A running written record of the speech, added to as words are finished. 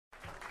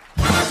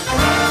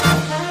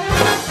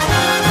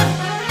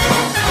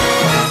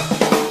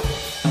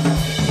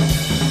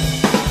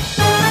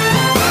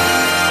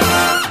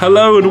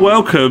Hello and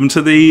welcome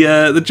to the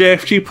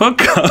JfG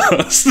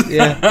podcast.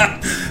 Yeah.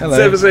 Hello.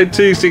 It's episode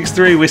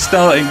 263. We're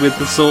starting with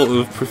the sort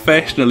of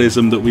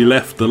professionalism that we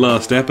left the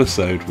last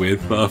episode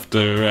with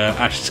after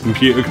Ash's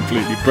computer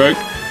completely broke.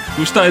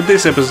 We've started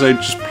this episode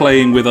just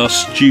playing with our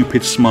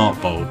stupid smart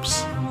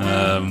bulbs.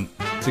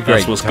 It's a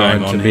great what's time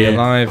going on to be here.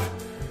 alive.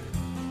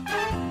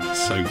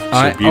 So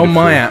beautiful. On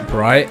my app,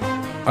 right,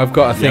 I've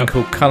got a thing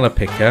called Colour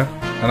Picker,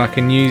 and I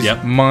can use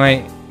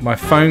my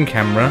phone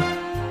camera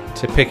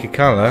to pick a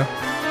colour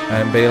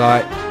and be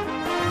like,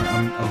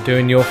 I'm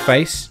doing your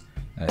face.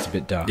 That's a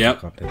bit dark. Yep. I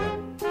can't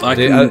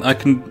do that. I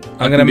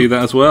can do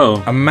that as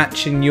well. I'm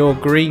matching your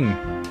green.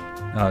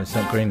 Oh, it's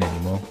not green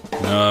anymore.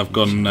 No, I've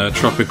gone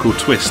tropical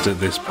twist at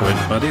this point,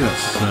 buddy.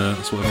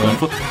 That's what I've gone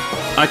for.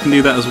 I can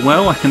do that as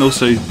well. I can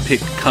also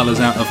pick colours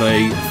out of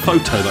a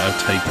photo that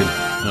I've taken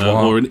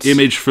or an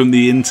image from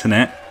the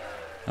internet.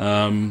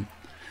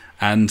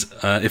 And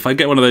if I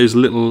get one of those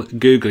little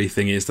googly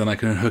thingies, then I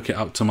can hook it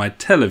up to my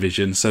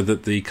television so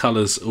that the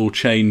colours all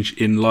change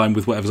in line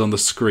with whatever's on the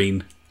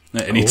screen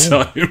at any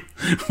time,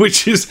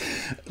 which is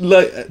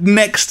like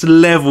next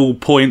level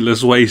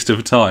pointless waste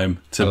of time,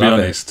 to be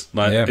honest.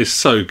 It's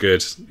so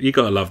good. You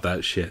gotta love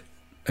that shit.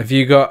 Have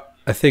you got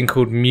a thing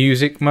called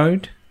music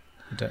mode?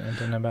 I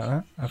don't know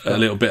about that. A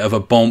little bit of a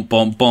bomb,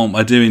 bomb, bomb.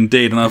 I do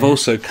indeed, and I've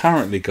also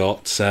currently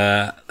got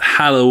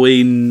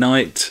Halloween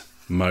night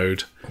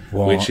mode,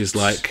 which is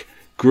like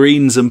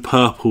greens and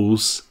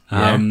purples,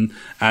 and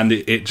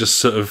it just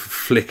sort of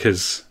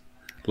flickers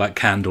like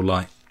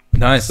candlelight.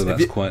 Nice. So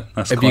that's quite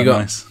nice. Have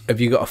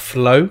you got a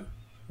flow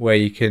where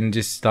you can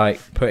just like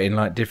put in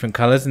like different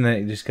colours and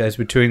then it just goes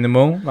between them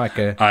all I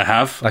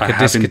have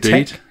discotheque?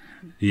 Indeed.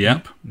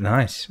 Yep.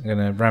 Nice. I'm going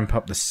to ramp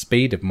up the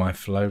speed of my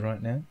flow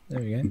right now. There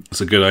we go.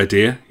 That's a good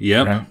idea.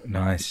 Yep.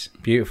 Nice.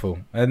 Beautiful.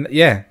 And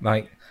yeah,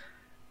 like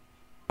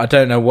I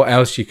don't know what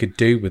else you could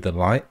do with the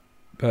light,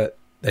 but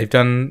they've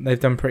done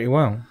pretty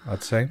well,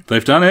 I'd say.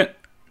 They've done it.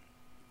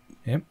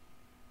 Yep.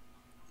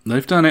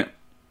 They've done it.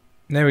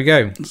 There we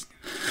go.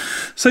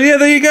 So yeah,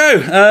 there you go.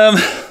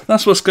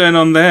 That's what's going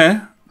on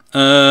there.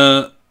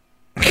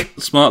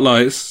 Smart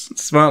lights.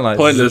 Smart lights.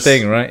 Pointless is the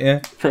thing, right? Yeah.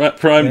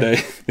 Prime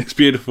Day. It's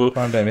beautiful.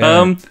 Prime Day.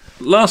 Yeah.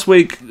 Last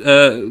week,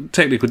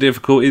 technical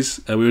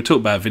difficulties. We were talking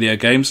about video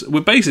games.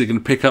 We're basically going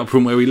to pick up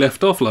from where we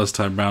left off last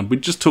time round. We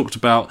just talked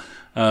about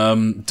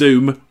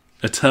Doom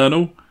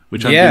Eternal,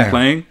 which I've been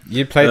playing.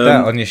 You played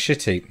that on your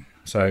shit heap.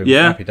 So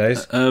happy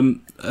days.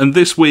 And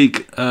this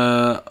week,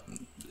 I've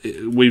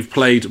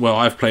played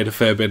a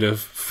fair bit of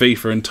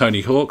FIFA and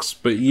Tony Hawk's,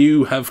 but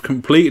you have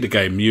completed a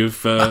game. You've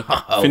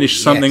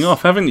finished something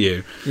off, haven't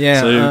you? Yeah.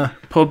 So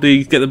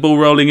probably get the ball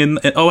rolling in.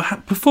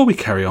 Before we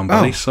carry on,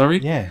 buddy, sorry.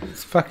 Yeah,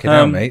 it's fucking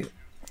hell, mate.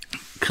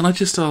 Can I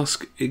just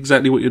ask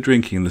exactly what you're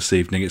drinking this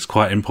evening? It's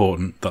quite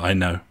important that I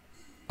know.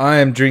 I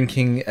am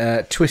drinking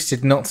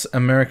Twisted Knots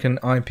American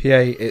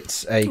IPA.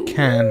 It's a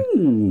can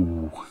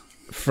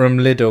from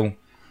Lidl.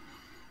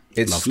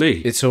 It's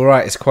lovely. It's all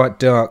right. It's quite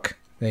dark.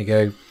 There you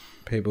go.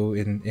 People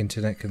in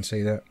internet can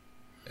see that.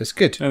 It's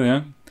good. There we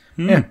are.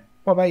 Yeah.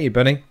 What about you,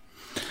 buddy?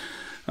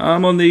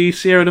 I'm on the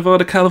Sierra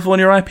Nevada,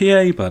 California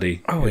IPA,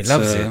 buddy. Oh, he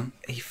loves it.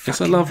 It's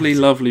a lovely,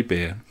 lovely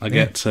beer. I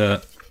get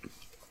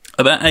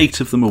about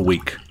 8 of them a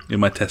week in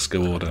my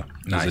Tesco order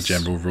as a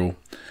general rule.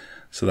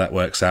 So that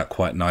works out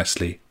quite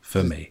nicely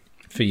for me.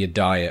 For your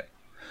diet.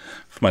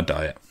 For my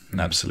diet.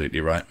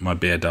 Absolutely right. My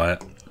beer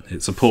diet.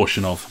 It's a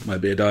portion of my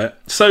beer diet.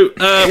 So,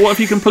 what have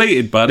you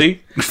completed,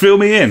 buddy? Fill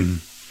me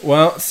in.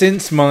 Well,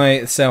 since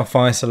my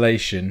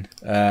self-isolation,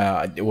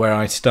 where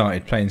I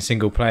started playing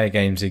single-player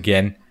games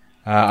again,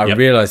 I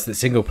realised that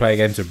single-player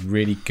games are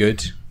really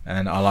good,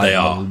 and I like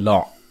them a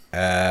lot.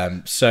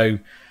 So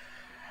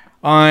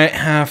I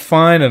have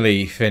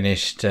finally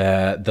finished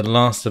The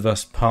Last of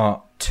Us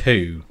Part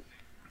 2.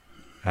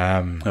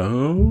 And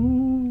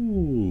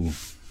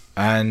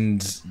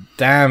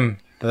damn,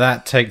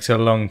 that takes a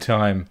long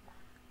time.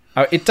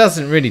 It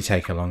doesn't really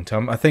take a long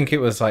time. I think it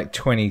was like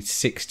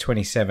 26,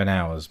 27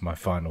 hours my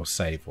final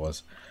save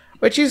was.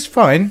 Which is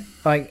fine.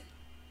 Like,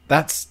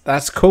 that's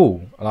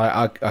cool.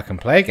 I can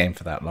play a game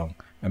for that long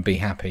and be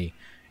happy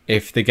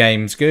if the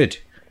game's good.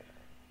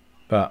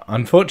 But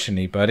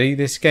unfortunately, buddy,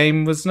 this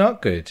game was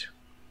not good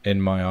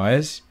in my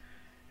eyes.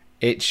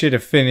 It should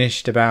have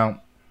finished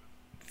about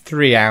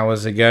 3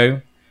 hours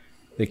ago.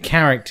 The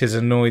characters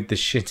annoyed the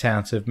shit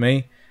out of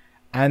me.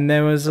 And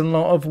there was a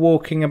lot of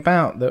walking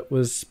about that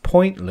was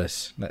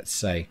pointless, let's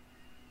say.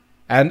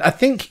 And I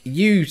think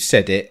you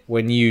said it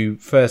when you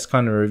first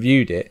kind of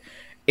reviewed it.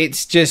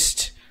 It's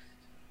just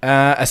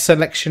a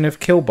selection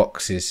of kill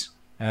boxes.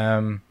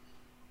 And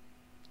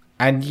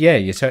yeah,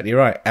 you're totally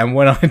right. And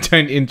when I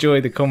don't enjoy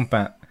the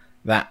combat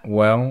that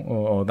well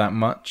or that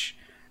much,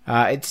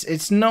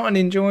 it's not an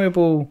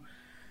enjoyable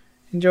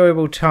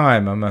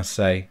time, I must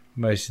say,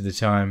 most of the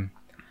time.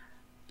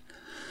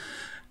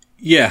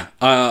 Yeah,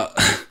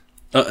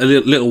 a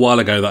little while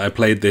ago that I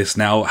played this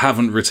now,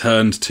 haven't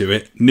returned to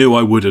it, knew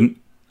I wouldn't,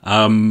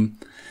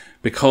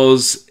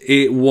 because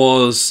it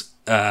was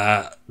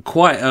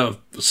quite a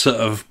sort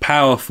of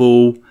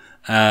powerful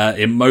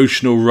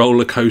emotional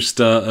roller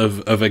coaster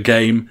of a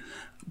game,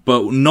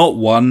 but not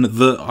one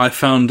that I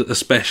found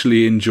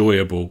especially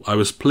enjoyable. I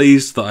was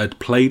pleased that I'd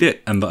played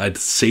it and that I'd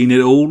seen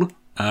it all.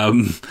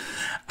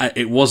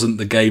 It wasn't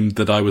the game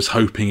that I was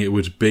hoping it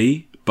would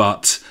be,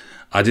 but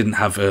I didn't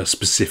have a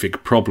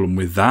specific problem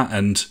with that,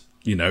 and,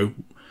 you know,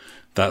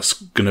 that's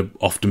going to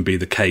often be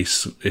the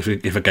case if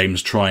a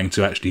game's trying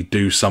to actually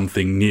do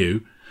something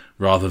new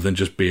rather than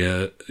just be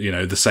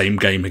the same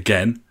game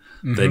again.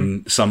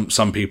 Then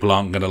some people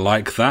aren't going to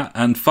like that,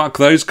 and fuck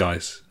those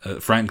guys,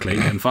 frankly,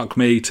 and fuck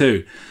me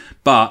too.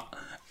 But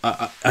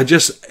I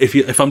just,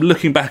 if I'm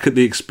looking back at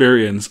the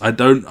experience,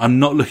 I'm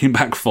not looking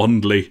back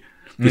fondly.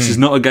 This is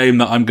not a game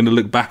that I'm going to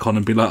look back on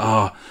and be like,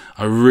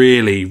 I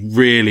really,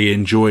 really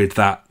enjoyed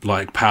that,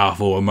 like,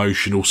 powerful,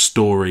 emotional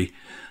story.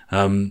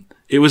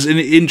 It was an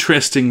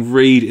interesting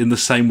read in the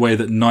same way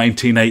that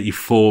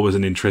 1984 was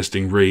an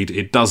interesting read.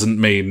 It doesn't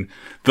mean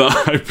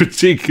that I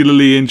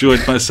particularly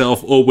enjoyed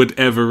myself or would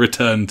ever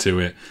return to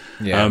it.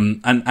 Yeah.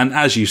 And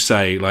as you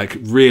say, like,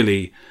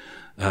 really,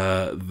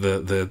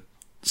 the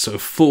sort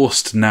of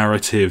forced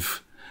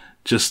narrative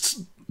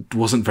just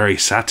wasn't very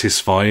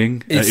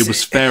satisfying. It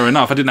was fair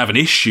enough. I didn't have an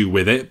issue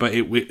with it, but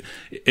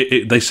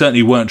they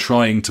certainly weren't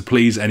trying to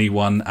please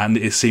anyone, and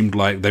it seemed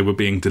like they were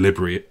being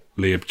deliberately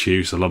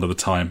obtuse a lot of the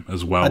time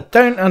as well. I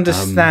don't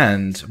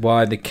understand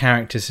why the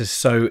characters are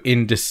so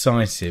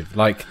indecisive.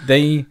 Like,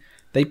 they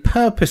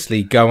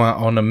purposely go out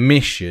on a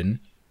mission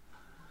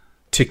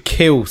to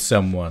kill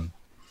someone,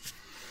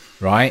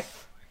 right?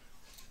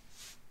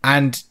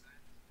 And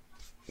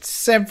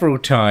several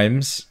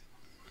times,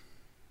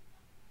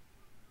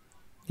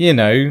 you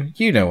know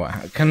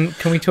what? Can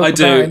we talk about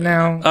it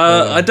now?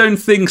 I don't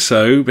think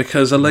so,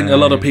 because I think a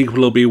lot of people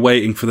will be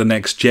waiting for the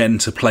next gen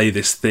to play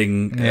this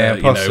thing,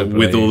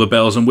 with all the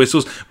bells and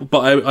whistles.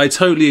 But I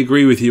totally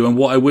agree with you. And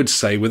what I would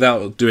say,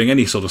 without doing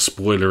any sort of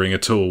spoilering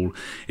at all,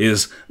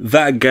 is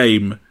that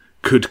game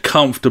could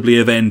comfortably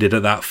have ended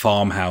at that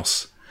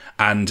farmhouse,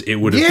 and it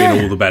would have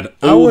been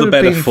all the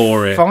better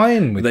for it.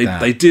 Fine with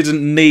that. They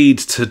didn't need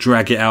to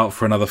drag it out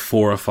for another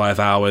 4 or 5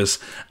 hours,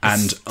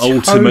 and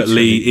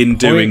ultimately, in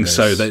doing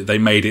so, they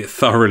made it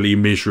thoroughly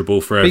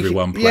miserable for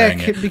everyone playing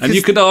it. And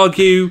you could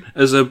argue,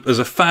 as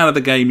a fan of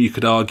the game, you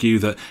could argue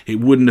that it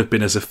wouldn't have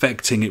been as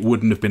affecting, it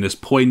wouldn't have been as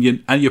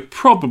poignant, and you're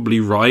probably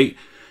right,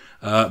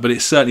 but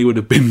it certainly would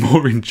have been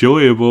more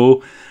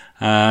enjoyable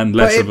and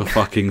less of a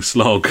fucking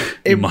slog,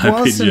 in my opinion. It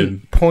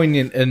wasn't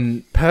poignant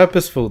and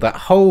purposeful, that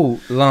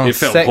whole last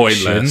section. It felt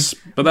pointless,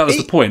 but that was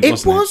the point,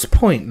 wasn't it? It was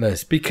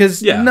pointless,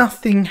 because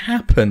nothing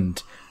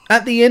happened.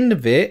 At the end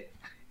of it,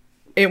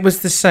 it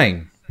was the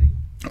same.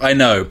 I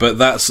know, but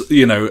that's,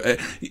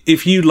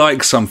 if you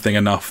like something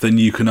enough, then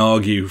you can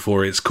argue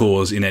for its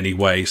cause in any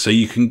way. So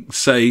you can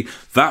say,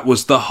 that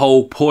was the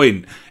whole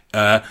point.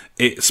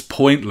 It's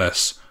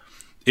pointless.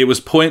 It was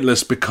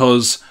pointless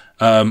because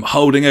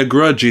holding a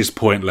grudge is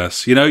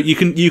pointless. You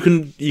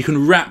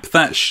can wrap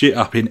that shit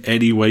up in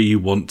any way you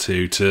want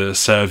to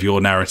serve your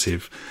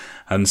narrative,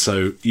 and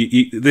so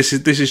this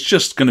is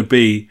just going to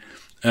be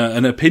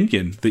an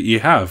opinion that you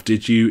have.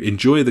 Did you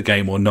enjoy the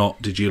game or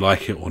not? Did you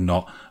like it or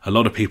not? A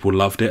lot of people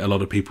loved it. A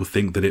lot of people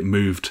think that it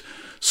moved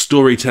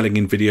storytelling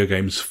in video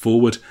games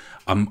forward.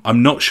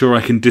 I'm not sure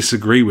I can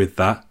disagree with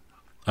that.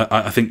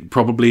 I think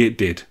probably it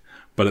did,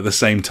 but at the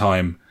same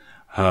time,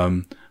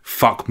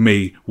 fuck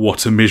me,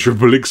 what a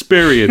miserable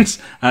experience.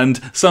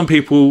 And some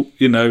people,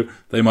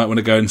 they might want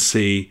to go and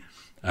see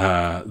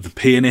The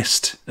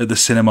Pianist at the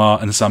cinema,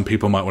 and some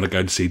people might want to go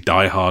and see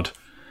Die Hard.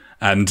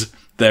 And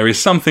there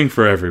is something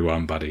for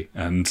everyone, buddy.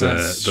 And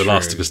The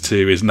Last of Us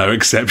 2 is no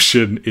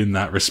exception in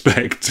that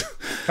respect.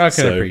 I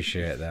can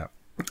appreciate that.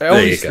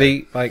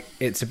 Obviously,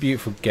 it's a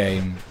beautiful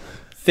game.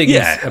 Things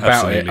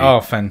about it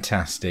are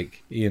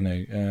fantastic,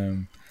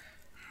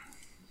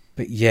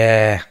 but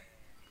yeah,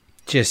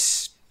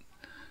 just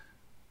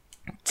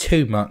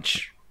too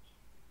much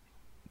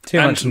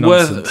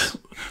nonsense.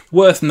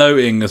 Worth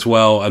noting as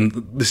well, and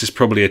this is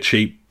probably a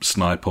cheap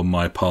snipe on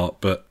my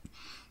part, but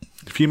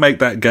if you make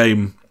that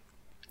game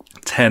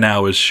 10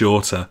 hours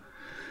shorter,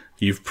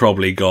 you've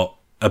probably got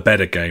a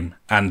better game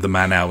and the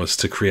man hours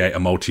to create a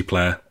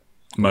multiplayer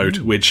mode,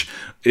 which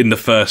in the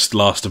first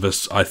Last of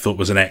Us I thought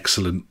was an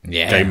excellent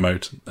game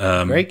mode.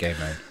 Great game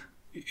mode.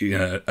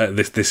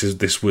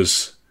 This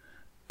was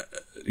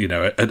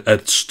a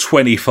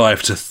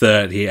 25 to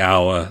 30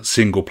 hour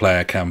single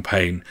player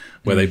campaign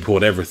where they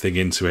poured everything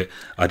into it.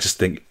 I just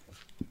think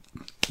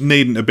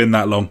needn't have been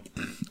that long,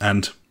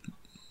 and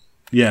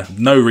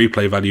no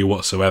replay value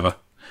whatsoever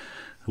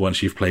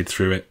once you've played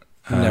through it.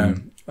 No,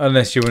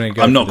 unless you want to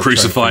go. I'm not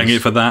crucifying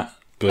it for that.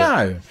 But.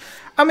 No,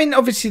 I mean,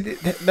 obviously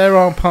there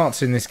are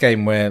parts in this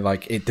game where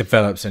it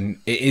develops and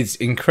it is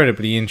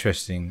incredibly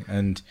interesting,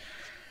 and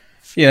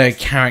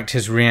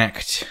characters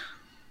react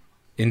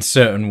in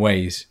certain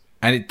ways.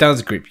 And it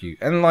does grip you.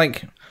 And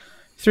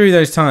through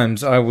those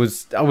times I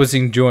was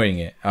enjoying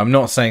it. I'm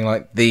not saying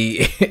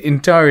the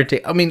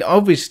entirety. I mean,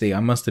 obviously I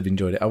must have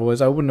enjoyed it.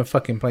 Otherwise I wouldn't have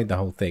fucking played the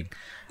whole thing.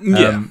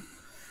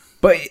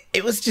 But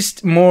it was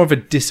just more of a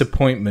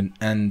disappointment,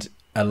 and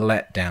a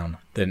letdown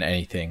than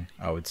anything,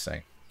 I would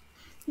say.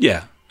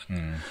 Yeah.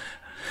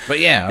 But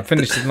yeah, I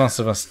finished The Last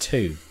of Us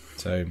 2,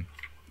 so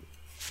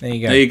there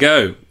you go. There you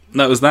go.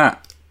 That was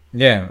that.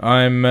 Yeah,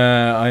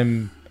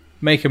 I'm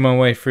making my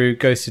way through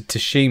Ghost of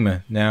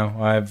Tsushima now.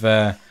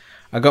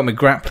 I got my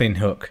grappling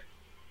hook.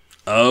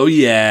 Oh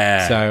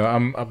yeah. So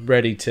I'm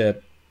ready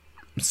to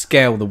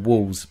scale the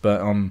walls,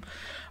 but I'm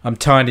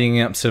tidying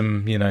up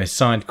some,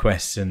 side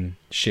quests and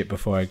shit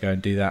before I go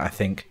and do that, I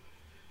think.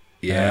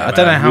 Yeah, I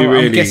don't know how.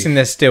 I'm guessing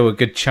there's still a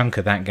good chunk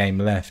of that game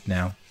left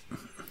now.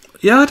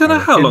 Yeah, I don't know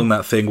how long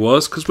that thing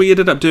was, because we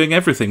ended up doing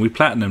everything. We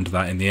platinumed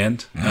that in the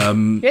end.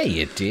 Yeah,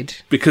 you did.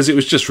 Because it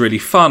was just really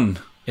fun.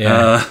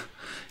 Yeah.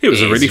 It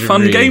was a really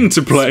fun game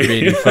to play. It's a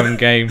really fun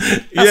game.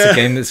 That's a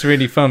game that's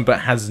really fun,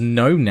 but has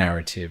no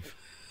narrative.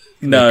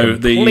 No,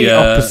 the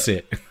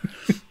opposite.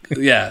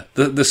 Yeah,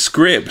 the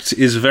script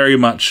is very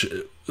much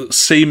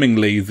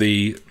seemingly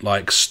the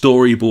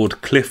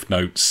storyboard cliff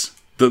notes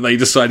that they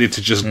decided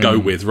to just go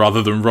with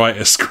rather than write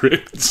a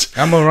script.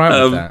 I'm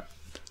alright with that.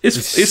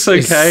 It's okay.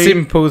 It's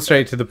simple,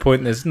 straight to the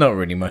point. There's not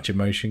really much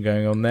emotion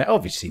going on there.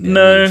 Obviously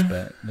there is,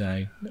 but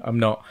no,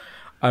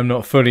 I'm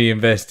not fully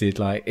invested.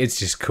 It's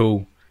just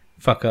cool.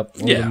 Fuck up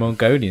all the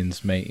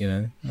Mongolians, mate,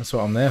 That's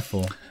what I'm there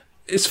for.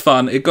 It's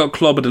fun. It got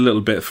clobbered a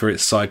little bit for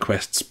its side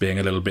quests being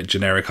a little bit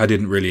generic. I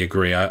didn't really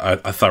agree. I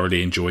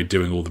thoroughly enjoyed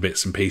doing all the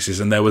bits and pieces,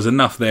 and there was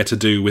enough there to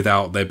do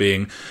without there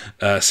being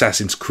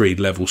Assassin's Creed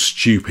level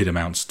stupid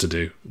amounts to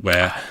do,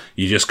 where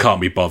you just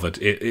can't be bothered.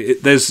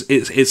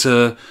 It's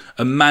a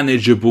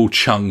manageable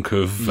chunk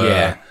of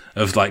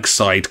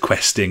side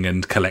questing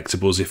and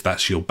collectibles if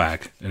that's your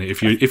bag, and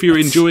if you're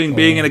enjoying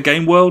being in a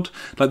game world,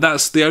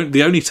 that's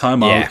the only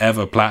time I'll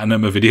ever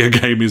platinum a video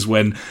game is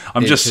when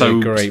it's just a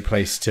great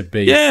place to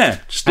be. Yeah,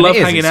 just love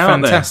hanging out.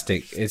 It's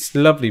fantastic. It's a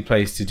lovely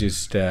place to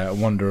just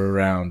wander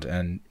around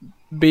and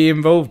be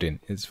involved in.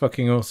 It's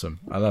fucking awesome.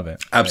 I love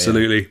it.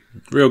 Absolutely,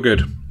 real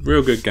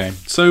good game.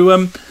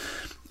 So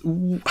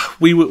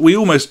we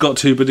almost got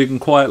to but didn't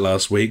quite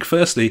last week.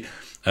 Firstly,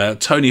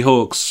 Tony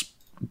Hawk's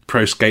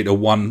Pro Skater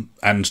 1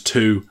 and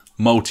 2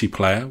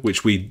 multiplayer,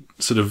 which we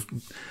sort of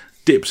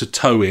dipped a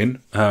toe in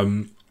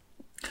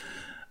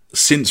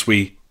since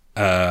we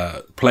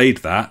played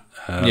that.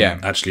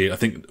 Actually, I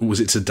think was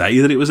it today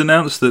that it was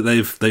announced that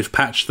they've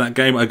patched that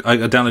game. I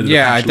downloaded the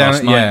patch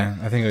last night. Yeah,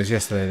 I think it was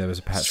yesterday there was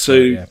a patch.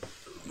 So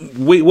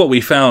what we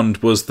found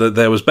was that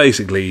there was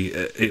basically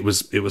it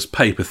was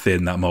paper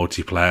thin, that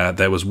multiplayer.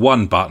 There was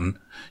one button.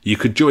 You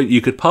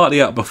could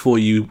party up before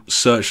you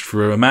searched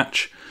for a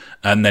match.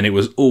 And then it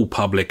was all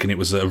public, and it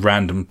was a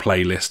random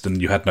playlist, and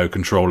you had no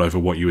control over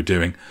what you were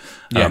doing.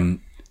 Yeah.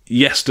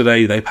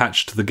 Yesterday, they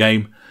patched the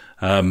game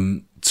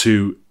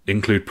to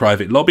include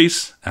private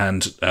lobbies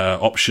and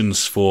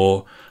options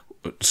for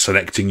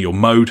selecting your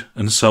mode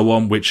and so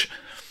on. Which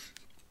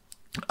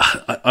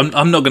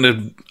I'm not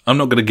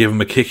gonna give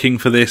them a kicking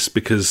for this,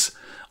 because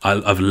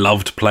I've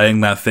loved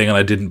playing that thing, and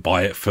I didn't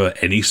buy it for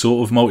any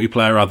sort of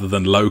multiplayer other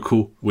than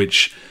local,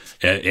 which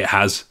it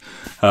has.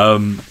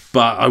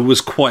 But I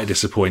was quite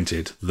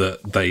disappointed that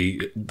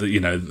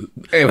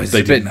it was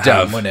a bit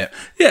dumb, wasn't it?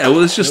 Yeah, well,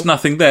 there's just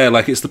nothing there.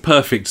 It's the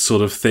perfect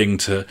sort of thing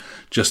to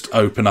just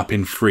open up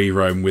in free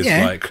roam with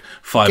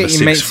 5 or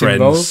 6 friends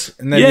involved,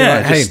 and then you're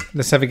like, hey,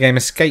 let's have a game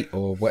of Skate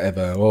or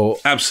whatever, or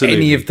absolutely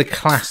any of the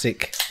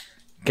classic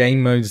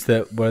game modes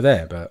that were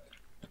there, but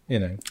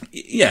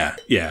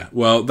Yeah.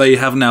 Well, they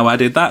have now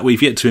added that.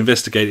 We've yet to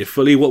investigate it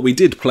fully. What we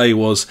did play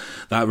was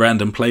that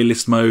random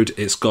playlist mode.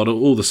 It's got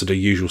all the sort of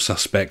usual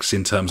suspects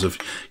in terms of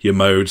your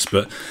modes,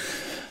 but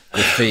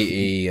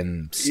graffiti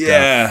and stuff.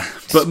 Yeah,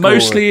 but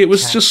mostly it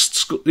was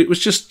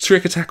just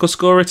trick attack or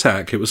score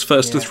attack. It was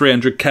first to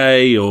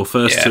 300k or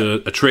first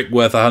to a trick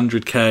worth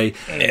 100k.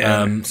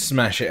 Yeah,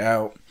 smash it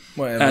out.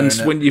 Whatever, and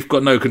when you've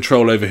got no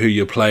control over who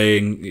you're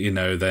playing,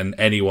 then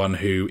anyone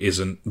who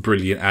isn't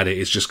brilliant at it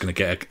is just going to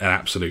get an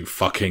absolute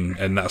fucking,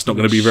 and that's not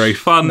going to be very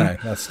fun. No,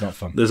 that's not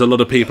fun. There's a lot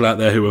of people out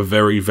there who are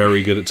very,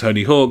 very good at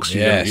Tony Hawk's.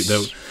 Yes.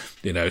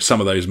 Some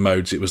of those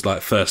modes, it was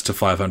like first to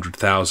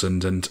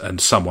 500,000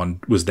 and someone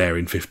was there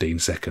in 15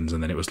 seconds,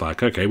 and then it was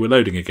like, okay, we're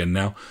loading again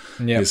now.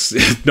 Yep.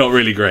 It's not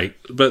really great.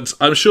 But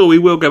I'm sure we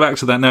will go back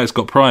to that now it's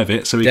got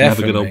private, so we can have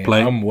a good old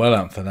play. I'm well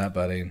up for that,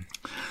 buddy.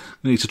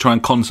 We need to try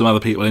and con some other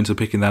people into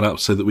picking that up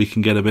so that we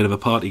can get a bit of a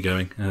party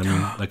going.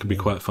 That could be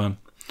quite fun.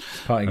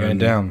 Party going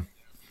down.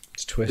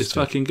 It's twisted. It's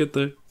fucking good,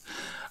 though.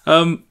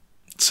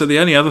 So the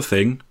only other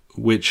thing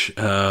which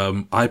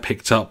I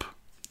picked up,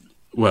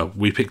 well,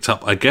 we picked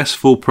up, I guess,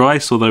 full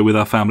price, although with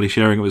our family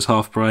sharing it was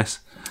half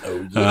price,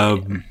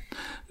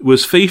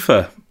 was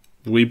FIFA.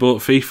 We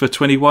bought FIFA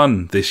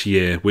 21 this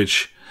year,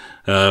 which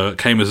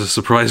came as a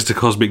surprise to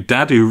Cosmic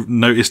Dad, who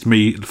noticed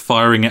me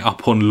firing it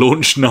up on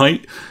launch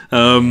night.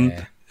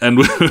 And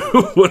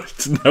wanted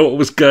to know what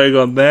was going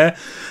on there.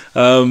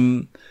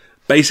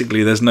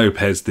 Basically, there's no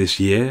PES this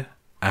year,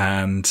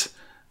 and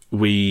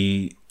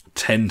we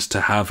tend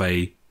to have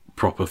a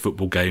proper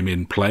football game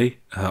in play.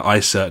 I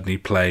certainly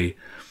play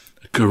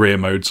career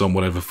modes on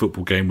whatever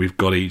football game we've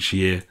got each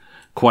year,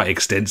 quite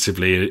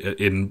extensively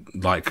in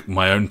like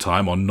my own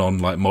time on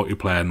non-like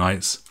multiplayer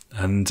nights.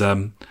 And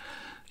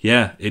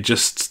it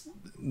just,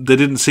 there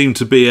didn't seem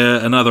to be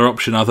another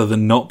option other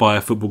than not buy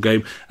a football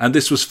game. And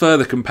this was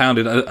further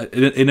compounded.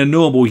 In a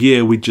normal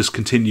year, we'd just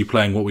continue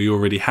playing what we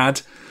already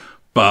had.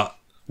 But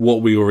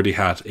what we already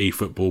had,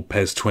 eFootball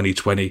PES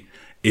 2020,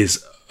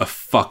 is a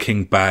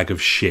fucking bag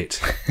of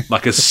shit.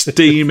 Like a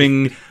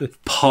steaming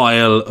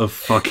pile of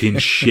fucking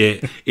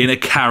shit in a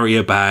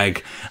carrier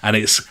bag.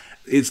 And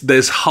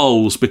there's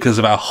holes because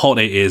of how hot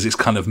it is. It's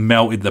kind of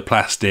melted the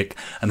plastic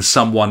and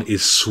someone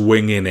is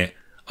swinging it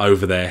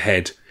over their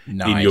head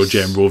in your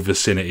general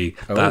vicinity.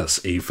 Oh, that's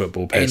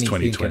eFootball PES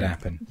 2020. Could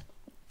happen.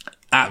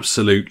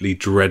 Absolutely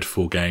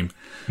dreadful game.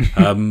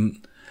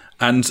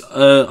 And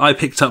I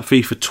picked up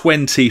FIFA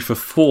 20 for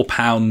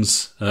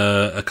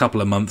 £4 a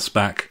couple of months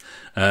back,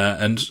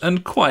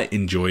 and quite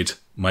enjoyed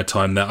my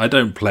time there. I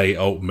don't play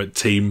Ultimate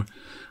Team.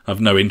 I've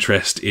no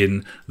interest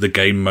in the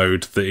game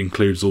mode that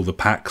includes all the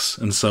packs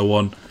and so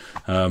on.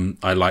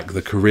 I like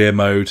the career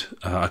mode.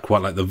 I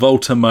quite like the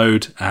Volta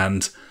mode,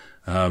 and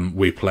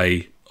we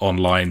play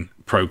online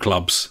pro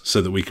clubs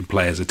so that we can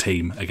play as a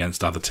team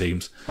against other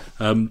teams.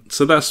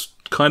 So that's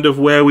kind of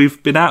where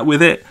we've been at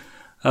with it.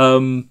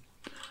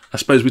 I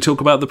suppose we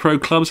talk about the pro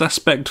clubs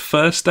aspect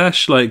first,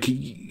 Ash. Like,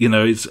 you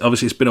know,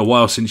 it's been a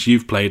while since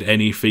you've played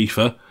any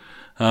FIFA.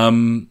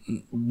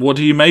 What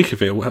do you make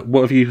of it?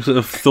 What have you sort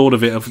of thought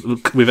of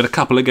it? We've had a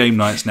couple of game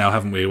nights now,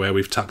 haven't we, where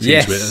we've tucked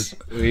into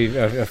it?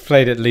 I've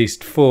played at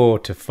least 4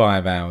 to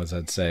 5 hours,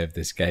 I'd say, of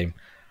this game.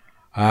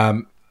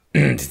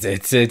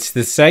 It's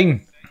the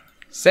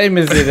same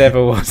as it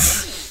ever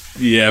was.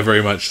 Yeah,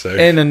 very much so.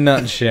 In a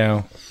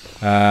nutshell.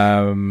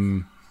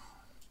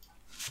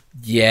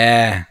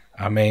 Yeah,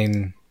 I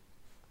mean,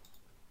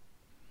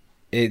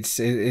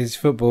 it's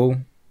football,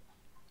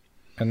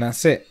 and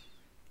that's it.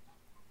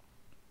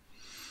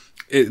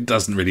 It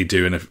doesn't really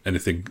do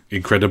anything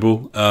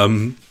incredible.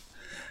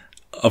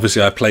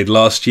 Obviously, I played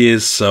last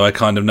year's, so I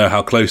kind of know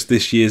how close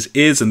this year's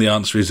is, and the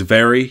answer is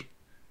very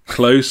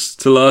close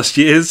to last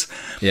year's.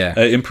 Yeah.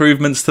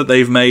 Improvements that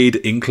they've made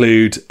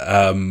include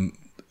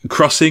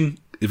crossing,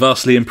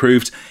 vastly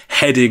improved,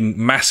 heading,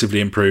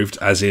 massively improved,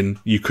 as in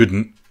you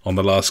couldn't on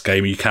the last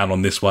game, you can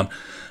on this one.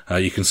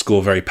 You can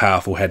score very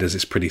powerful headers,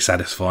 it's pretty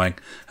satisfying,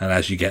 and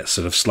as you get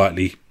sort of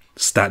slightly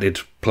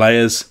statted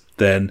players,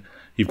 then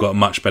you've got a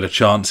much better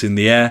chance in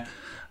the air.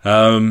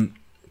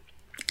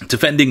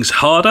 Defending's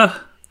harder,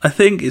 I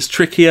think. It's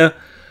trickier.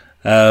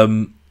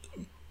 Once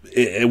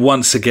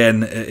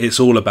again, it's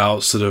all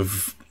about sort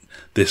of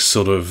this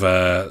sort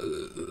of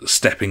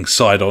stepping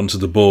side onto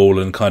the ball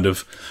and kind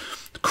of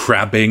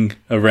crabbing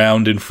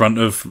around in front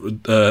of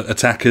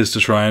attackers to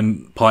try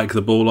and pike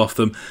the ball off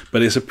them.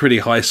 But it's a pretty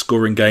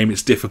high-scoring game.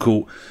 It's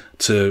difficult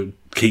to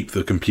keep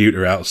the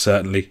computer out,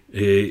 certainly.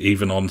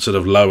 Even on sort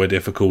of lower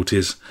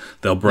difficulties,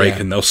 they'll break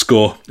and they'll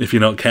score if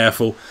you're not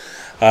careful.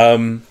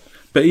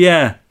 But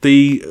yeah,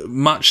 the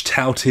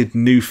much-touted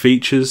new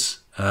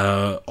features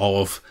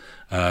of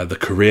the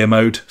career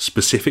mode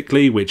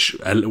specifically, which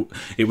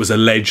it was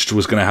alleged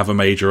was going to have a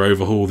major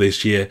overhaul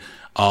this year,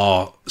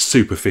 are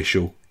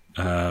superficial,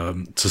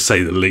 to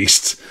say the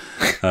least.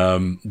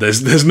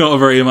 There's not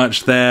very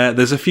much there.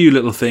 There's a few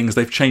little things.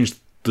 They've changed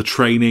the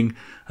training.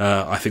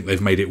 I think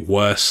they've made it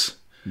worse,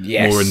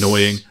 more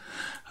annoying.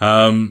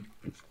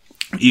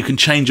 You can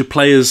change a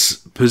player's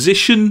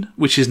position,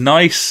 which is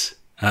nice.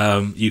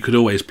 You could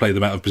always play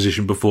them out of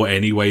position before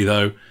anyway,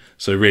 though.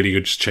 So really,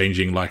 you're just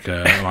changing like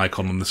an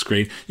icon on the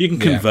screen. You can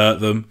convert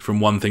them from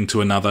one thing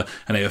to another,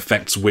 and it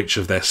affects which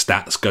of their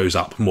stats goes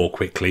up more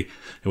quickly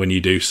when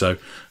you do so,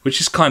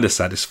 which is kind of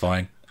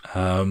satisfying.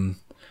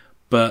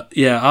 But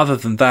yeah, other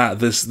than that,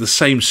 there's the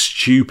same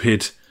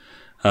stupid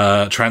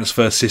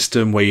transfer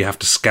system where you have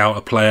to scout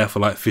a player for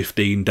like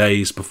 15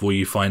 days before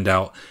you find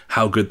out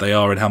how good they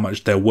are and how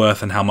much they're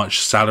worth and how much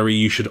salary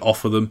you should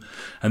offer them.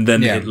 And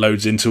then it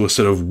loads into a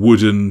sort of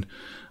wooden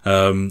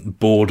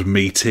board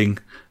meeting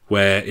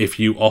where if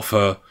you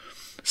offer,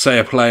 say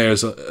a player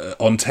is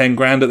on 10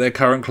 grand at their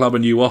current club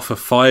and you offer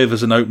 5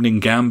 as an opening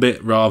gambit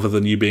rather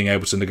than you being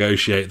able to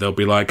negotiate, they'll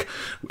be like,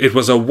 it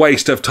was a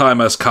waste of time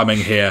us coming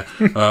here.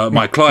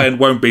 My client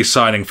won't be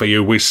signing for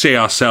you. We see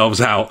ourselves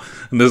out.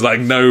 And there's like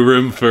no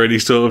room for any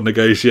sort of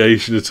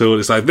negotiation at all.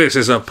 It's like, this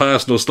is a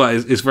personal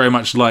slight. It's very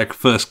much like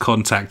First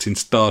Contact in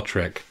Star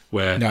Trek,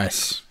 where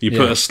you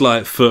put a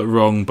slight foot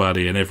wrong,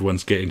 buddy, and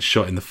everyone's getting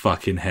shot in the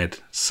fucking head.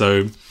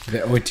 So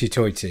the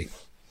hoity-toity.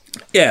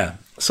 Yeah.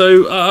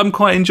 So I'm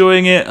quite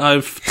enjoying it.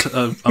 I'm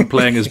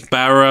playing as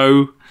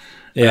Barrow.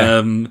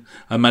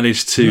 I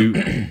managed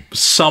to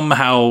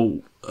somehow,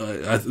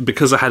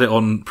 because I had it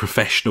on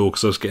professional,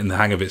 because I was getting the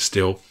hang of it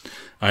still,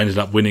 I ended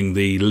up winning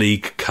the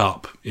League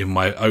Cup in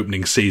my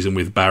opening season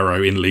with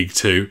Barrow in League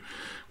 2,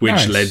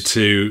 which led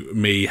to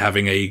me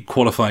having a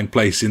qualifying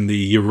place in the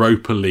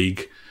Europa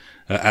League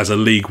as a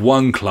League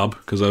 1 club,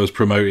 because I was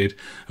promoted,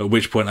 at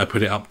which point I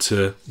put it up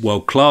to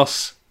world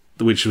class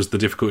which was the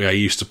difficulty I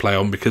used to play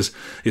on, because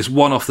it's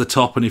one off the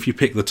top, and if you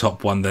pick the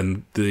top one,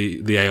 then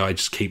the AI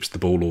just keeps the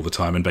ball all the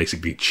time and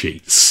basically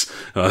cheats.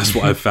 That's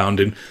what I've found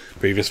in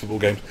previous football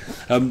games.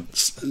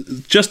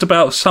 Just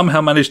about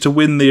somehow managed to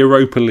win the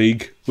Europa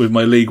League with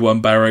my League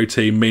One Barrow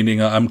team,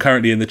 meaning I'm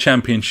currently in the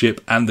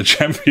Championship and the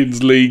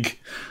Champions League,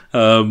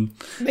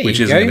 which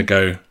isn't going to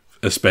go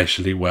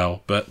especially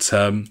well, but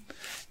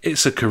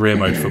it's a career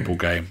mode football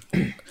game.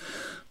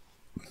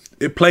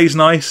 It plays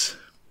nice.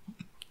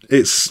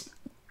 It's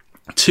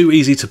too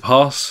easy to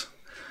pass.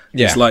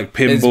 Yeah. It's like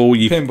pinball.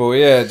 Pinball,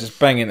 yeah, just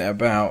banging it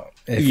about.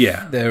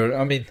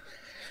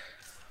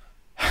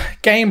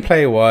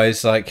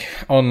 Gameplay-wise, like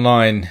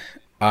online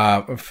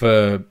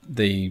for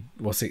the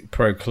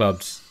pro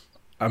clubs.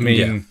 I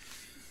mean,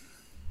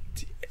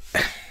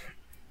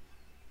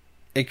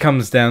 it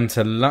comes down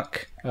to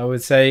luck, I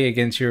would say,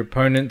 against your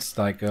opponents,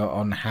 like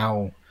on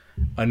how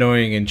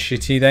annoying and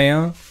shitty they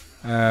are.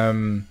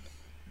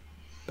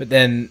 But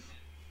then,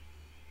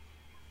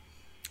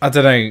 I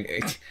don't know.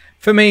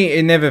 For me,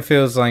 it never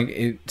feels like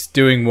it's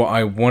doing what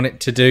I want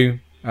it to do.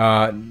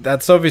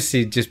 That's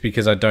obviously just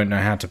because I don't know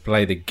how to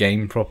play the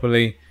game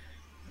properly.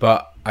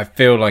 But I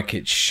feel like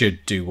it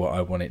should do what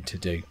I want it to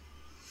do.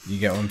 You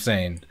get what I'm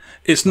saying?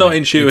 It's not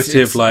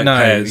intuitive like no,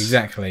 PES.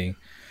 Exactly.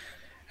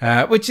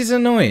 Which is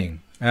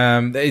annoying.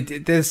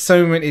 There's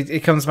so many. It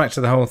comes back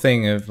to the whole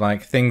thing of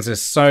like things are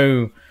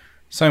so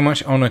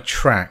much on a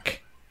track.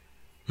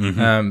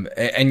 Mm-hmm.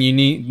 And you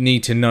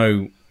need to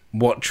know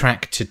what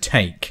track to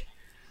take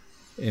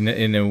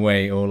in a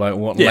way, or like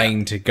what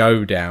lane to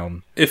go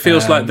down. It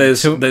feels like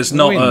there's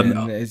not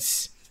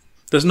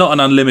an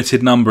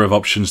unlimited number of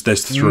options.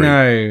 There's 3.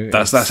 No,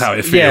 that's how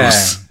it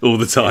feels all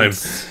the time.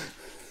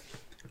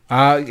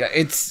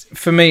 It's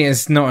for me.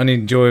 It's not an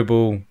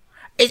enjoyable.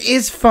 It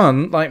is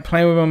fun, like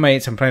playing with my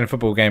mates and playing a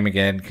football game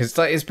again, because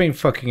like, it's been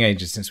fucking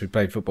ages since we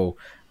played football,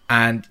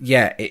 and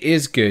yeah, it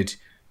is good.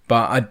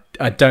 But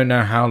I don't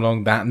know how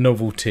long that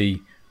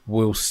novelty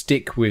will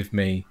stick with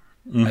me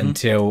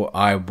until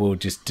I will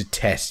just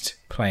detest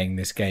playing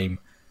this game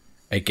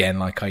again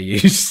like I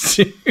used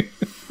to.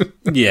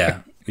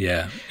 Yeah.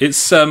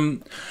 It's I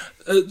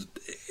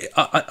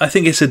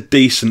think it's a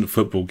decent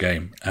football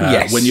game.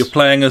 Yes. When you're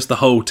playing as the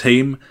whole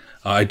team,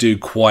 I do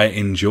quite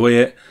enjoy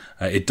it.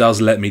 It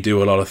does let me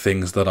do a lot of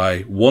things that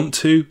I want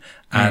to,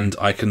 and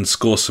I can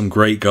score some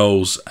great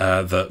goals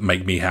that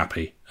make me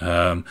happy.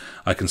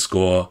 I can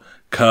score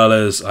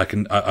curlers.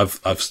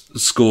 I've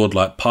scored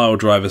like pile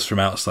drivers from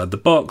outside the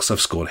box.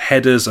 I've scored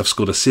headers. I've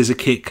scored a scissor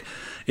kick.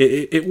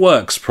 It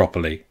works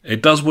properly.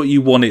 It does what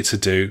you want it to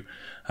do.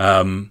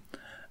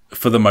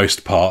 For the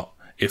most part,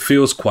 it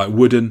feels quite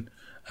wooden.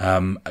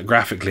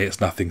 Graphically, it's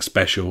nothing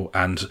special.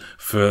 And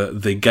for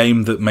the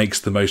game that makes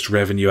the most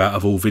revenue out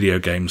of all video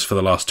games for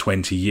the last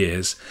 20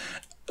 years,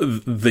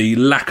 the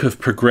lack of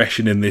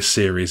progression in this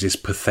series is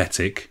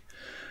pathetic.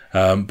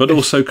 But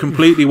also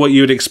completely what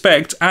you would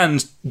expect,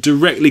 and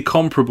directly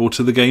comparable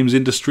to the games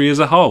industry as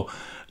a whole.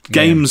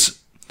 Games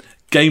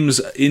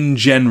in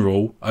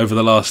general over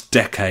the last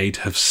decade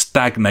have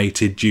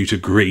stagnated due to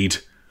greed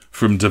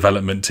from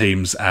development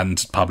teams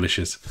and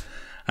publishers.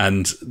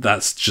 And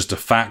that's just a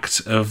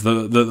fact of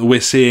that we're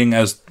seeing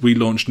as we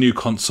launch new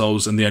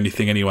consoles, and the only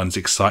thing anyone's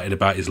excited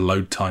about is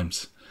load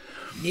times.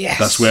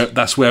 Yes.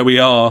 That's where we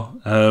are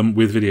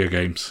with video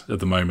games at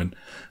the moment.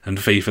 And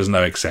FIFA's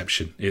no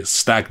exception. It's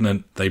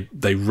stagnant.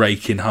 They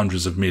rake in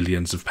hundreds of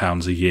millions of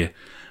pounds a year.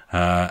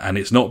 And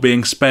it's not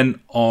being spent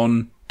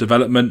on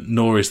development,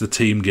 nor is the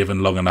team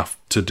given long enough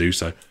to do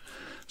so.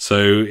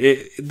 So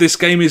this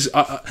game is...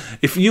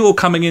 if you're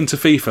coming into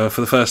FIFA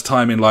for the first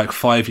time in like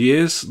 5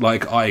 years,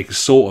 like I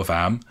sort of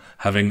am,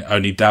 having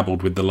only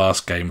dabbled with the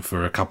last game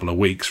for a couple of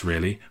weeks,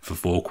 really, for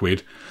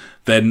 £4,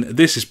 then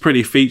this is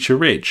pretty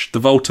feature-rich. The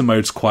Volta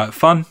mode's quite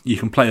fun. You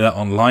can play that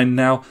online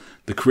now.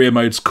 The career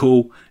mode's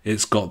cool.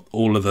 It's got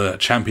all of the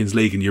Champions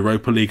League and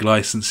Europa League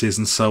licenses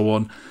and so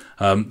on.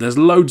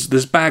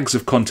 There's bags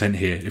of content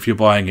here if you're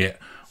buying it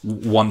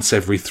once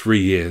every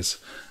 3 years.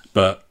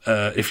 But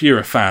if you're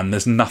a fan,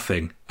 there's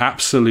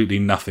absolutely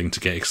nothing to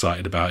get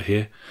excited about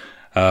here.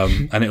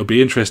 And it'll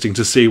be interesting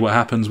to see what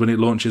happens when it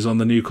launches on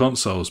the new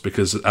consoles,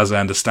 because as I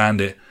understand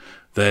it,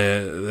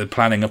 they're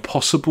planning a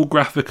possible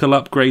graphical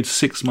upgrade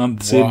 6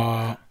 months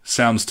in.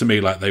 Sounds to me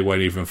like they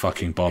won't even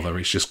fucking bother.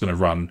 It's just going to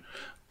run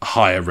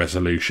higher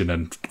resolution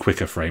and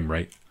quicker frame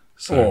rate.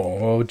 So.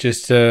 Or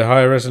just a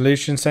higher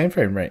resolution, same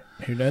frame rate.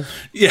 Who knows?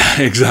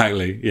 Yeah,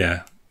 exactly.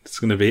 Yeah. It's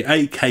going to be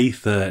 8K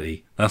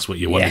 30. That's what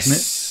you want,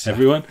 isn't it,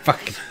 everyone?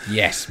 Fuck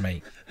yes,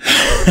 mate.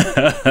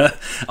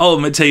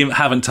 Ultimate Team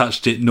haven't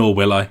touched it, nor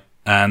will I.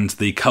 And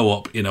the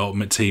co-op in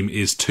Ultimate Team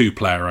is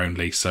 2-player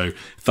only, so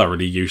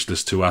thoroughly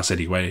useless to us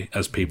anyway,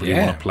 as people who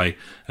want to play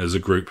as a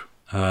group.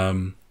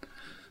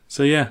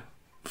 So yeah,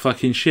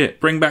 fucking shit.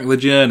 Bring back the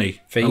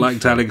journey. FIFA. I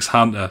liked Alex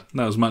Hunter.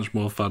 That was much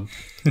more fun.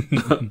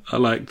 I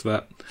liked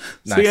that.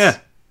 Nice. So yeah,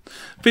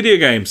 video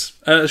games.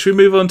 Should we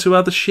move on to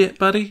other shit,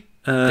 buddy?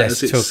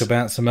 Let's talk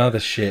about some other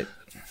shit.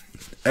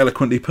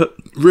 Eloquently put.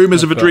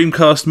 Rumours of a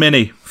Dreamcast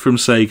Mini from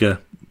Sega.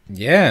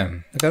 Yeah,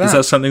 look at that. Is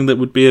that something that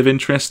would be of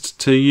interest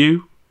to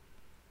you?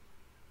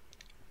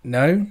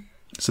 No.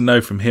 It's a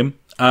no from him.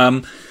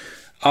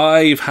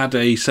 I've had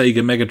a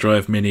Sega Mega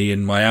Drive Mini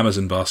in my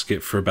Amazon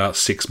basket for about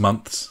 6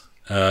 months.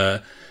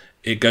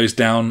 It goes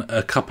down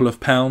a couple of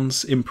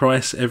pounds in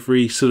price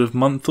every sort of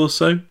month or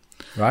so.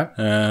 Right.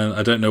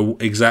 I don't know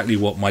exactly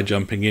what my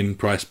jumping in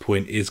price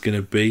point is going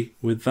to be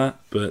with that,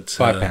 but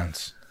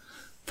 £5.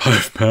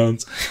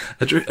 £5.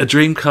 A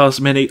Dreamcast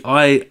Mini.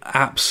 I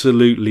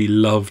absolutely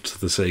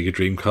loved the Sega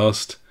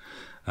Dreamcast.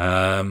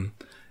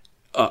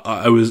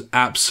 I was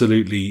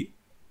absolutely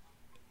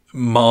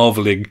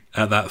marvelling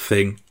at that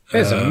thing.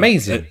 It's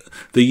amazing.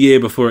 The year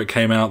before it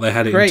came out, they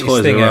had it Greatest in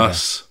Toys thing R ever.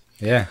 Us.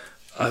 Yeah.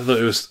 I thought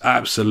it was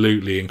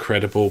absolutely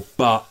incredible.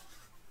 But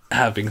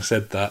having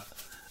said that,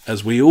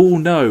 as we all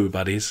know,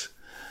 buddies,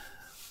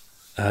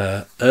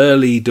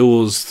 early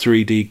doors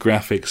 3D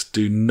graphics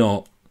do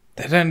not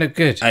They don't look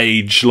good.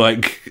 age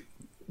like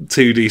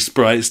 2D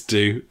sprites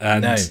do.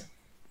 And No.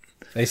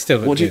 They still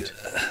look good.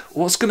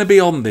 what's going to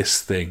be on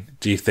this thing,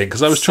 do you think?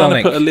 Because I was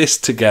trying to put a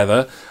list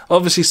together.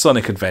 Obviously,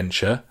 Sonic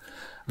Adventure.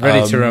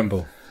 Ready to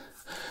rumble.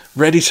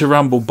 Ready to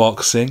Rumble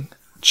boxing.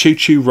 Choo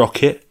Choo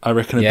Rocket, I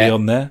reckon, would be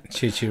on there.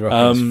 Choo Choo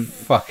Rocket is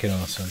fucking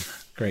awesome.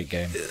 Great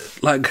game.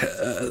 Like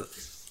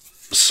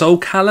Soul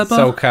Calibur.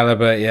 Soul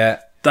Calibur,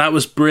 yeah. That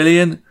was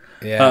brilliant.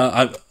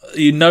 Yeah.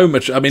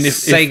 Much. I mean, if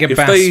Sega if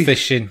Bass they,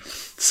 Fishing.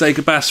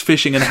 Sega Bass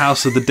Fishing and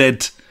House of the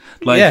Dead.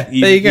 Like, Yeah,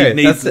 there you go. You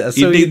need, That's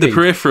you all need you the need.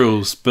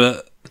 peripherals,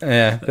 but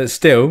Yeah, but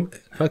still,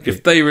 fuck if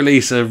it. they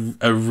release a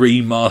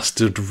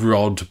remastered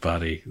Rod,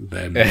 buddy,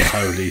 then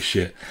holy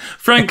shit.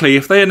 Frankly,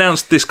 if they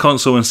announced this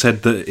console and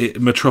said that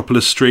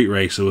Metropolis Street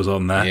Racer was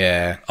on there,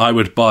 Yeah. I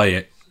would buy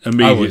it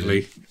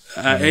immediately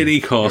at any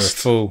You're a cost.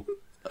 fool.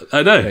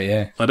 I know. But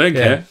yeah. I don't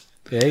care.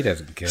 Yeah, he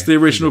doesn't care. It's the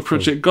original He's a fool.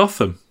 Project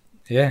Gotham.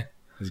 Yeah,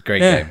 it's a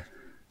great Yeah. game.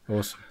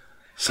 Awesome.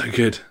 So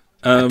good.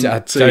 I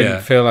So don't yeah,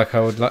 feel like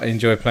I would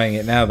enjoy playing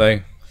it now,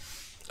 though.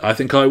 I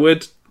think I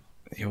would.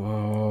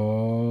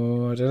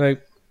 Oh, I don't know.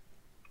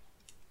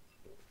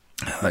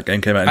 That game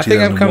came out in I think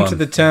 2001. I've come to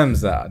the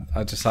terms that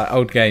I just like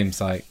old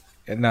games. Like,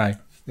 no,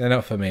 they're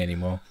not for me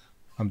anymore.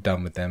 I'm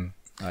done with them.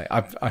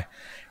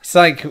 It's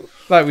like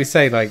we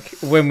say, like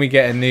when we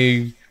get a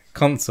new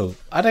console,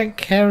 I don't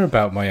care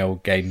about my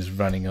old games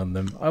running on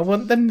them. I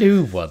want the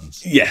new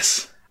ones.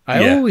 Yes.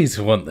 I Yeah. always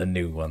want the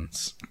new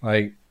ones.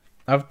 Like,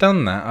 I've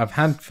done that. I've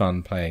had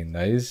fun playing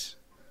those.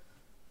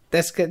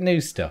 Let's get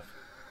new stuff.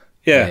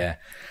 Yeah.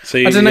 So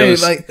I don't know,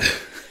 like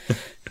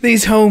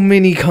these whole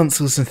mini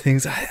consoles and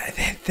things.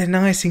 They're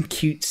nice and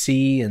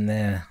cutesy, and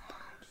they're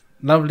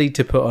lovely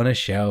to put on a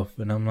shelf.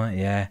 And I'm like,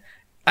 yeah.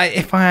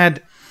 If I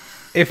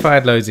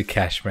had loads of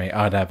cash, mate,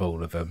 I'd have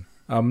all of them.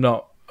 I'm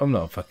not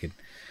fucking.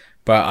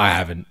 But I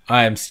haven't.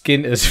 I am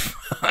skint as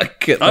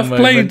fuck at the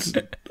moment.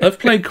 I've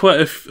played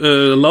quite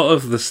a lot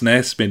of the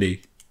SNES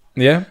Mini.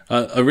 Yeah.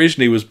 I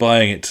originally was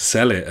buying it to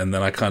sell it, and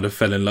then I kind of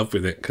fell in love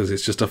with it because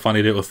it's just a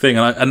funny little thing.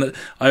 And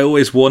I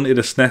always wanted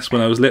a SNES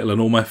when I was little,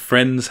 and all my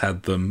friends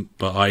had them,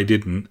 but I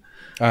didn't.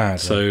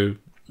 So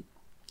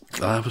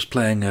I was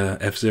playing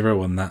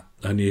F-Zero on that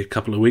only a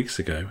couple of weeks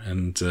ago,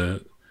 and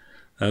that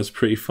was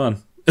pretty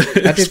fun.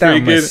 I did that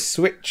on my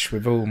Switch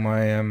with all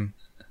my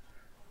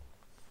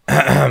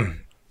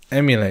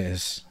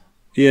emulators.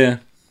 Yeah.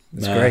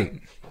 It's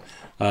great.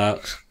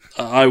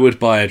 I would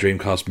buy a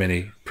Dreamcast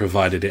Mini,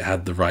 provided it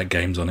had the right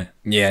games on it.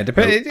 Yeah,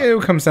 it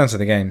all comes down to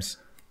the games.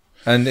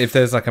 And if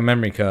there's like a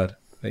memory card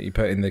that you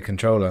put in the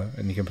controller,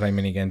 and you can play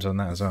mini games on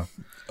that as well.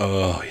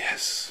 Oh,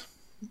 yes.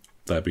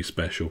 That'd be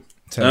special.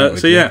 So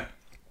yeah.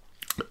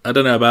 I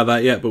don't know about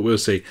that yet, but we'll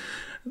see.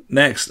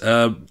 Next,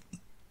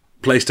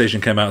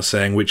 PlayStation came out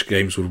saying which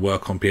games would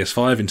work on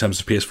PS5 in terms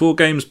of PS4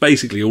 games.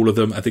 Basically, all of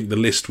them. I think the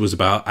list was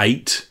about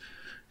 8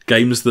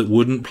 games that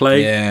wouldn't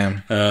play. Yeah.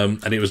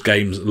 And it was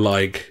games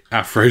like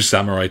Afro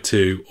Samurai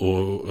 2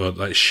 or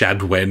like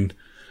Shadwen.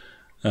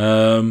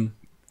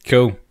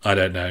 Cool. I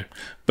don't know.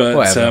 But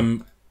Whatever.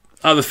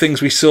 other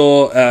things we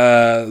saw,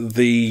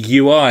 the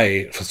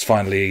UI was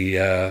finally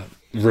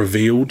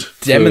revealed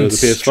for the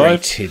PS5.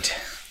 Demonstrated.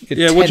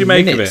 Yeah, what'd you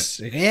make of it?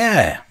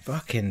 Yeah,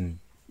 fucking.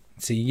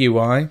 It's a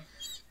UI.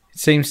 It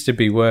seems to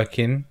be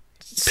working.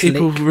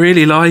 People Slick.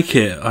 really like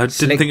it. I didn't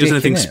Slick think it was dick,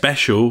 anything innit?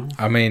 special.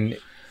 I mean,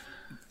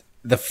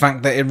 the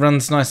fact that it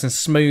runs nice and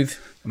smooth,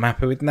 I'm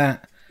happy with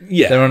that.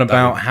 Yeah, They're on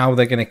about how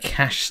they're going to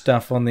cache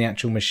stuff on the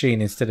actual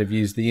machine instead of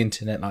use the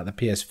internet like the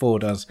PS4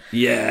 does.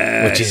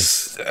 Yeah, Which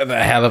is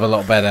a hell of a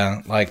lot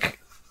better. Like,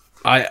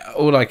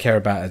 all I care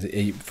about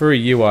for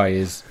a UI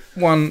is,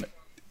 1,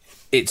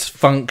 it's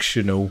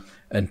functional,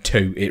 and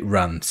 2, it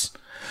runs.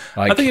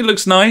 Like, I think it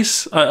looks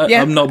nice.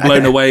 Yeah, I'm not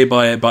blown away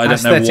by it, but I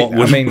don't know aesthetic, what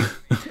would. I mean,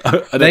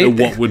 I don't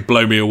know what would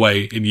blow me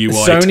away in UI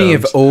Sony terms.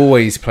 have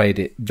always played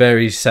it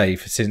very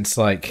safe since,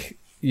 like,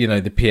 you know,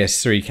 the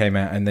PS3 came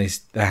out, and they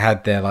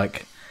had their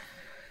like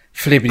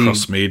flippity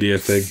cross-media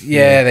thing.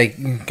 Yeah, they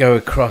go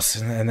across,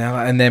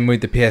 and then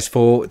with the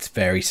PS4, it's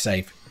very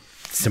safe.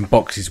 Some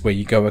boxes where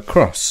you go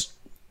across,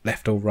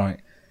 left or right,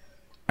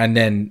 and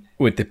then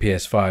with the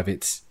PS5,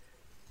 it's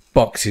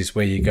boxes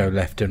where you go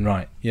left and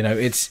right. You know,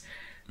 it's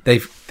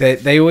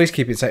they always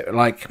keep it safe.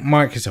 Like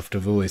Microsoft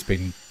have always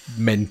been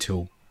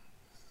mental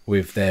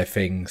with their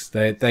things.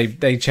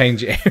 They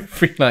change it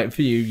every like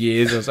few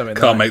years or something.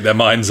 Can't make their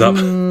minds up.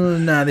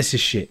 No, this is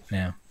shit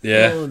now.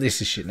 Yeah. Oh,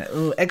 this is shit now.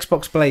 Oh,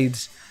 Xbox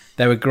Blades,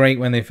 they were great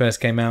when they first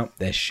came out.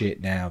 They're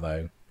shit now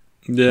though.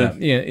 Yeah.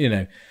 You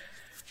know,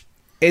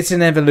 it's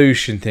an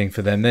evolution thing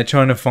for them. They're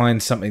trying to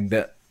find something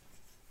that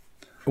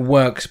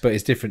works but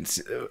it's different.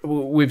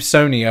 With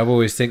Sony, I've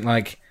always think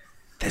like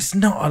there's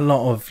not a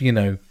lot of, you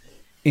know,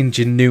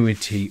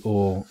 ingenuity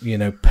or, you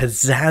know,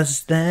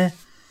 pizzazz there.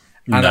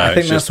 And I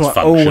think that's what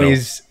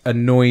always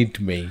annoyed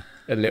me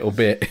a little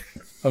bit.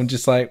 I'm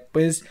just like,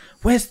 where's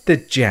the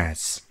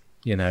jazz?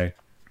 You know,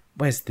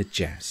 where's the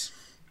jazz?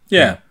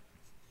 Yeah.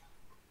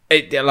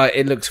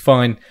 It looks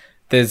fine.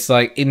 There's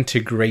like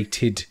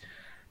integrated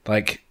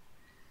like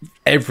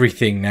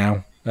everything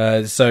now.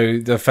 So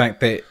the fact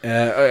that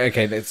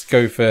okay, let's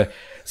go for,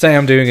 say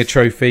I'm doing a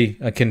trophy,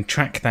 I can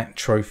track that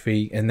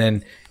trophy and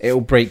then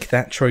it'll break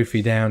that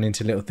trophy down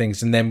into little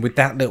things, and then with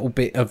that little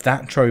bit of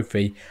that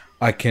trophy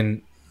I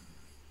can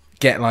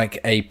get like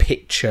a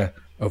picture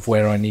of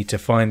where I need to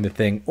find the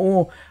thing,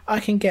 or I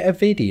can get a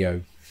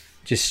video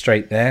just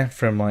straight there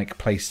from like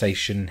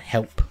PlayStation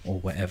Help or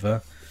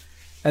whatever,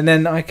 and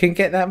then I can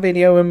get that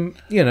video and,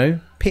 you know,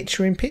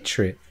 picture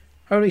it.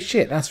 Holy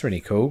shit, that's really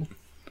cool.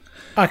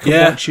 I can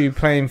watch you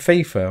playing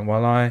FIFA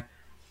while I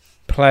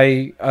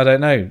play, I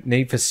don't know,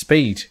 Need for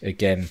Speed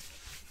again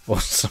or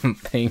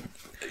something.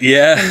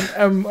 Yeah.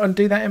 And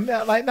do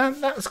that like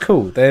that. That's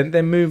cool.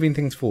 They're moving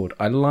things forward.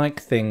 I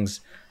like things.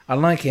 I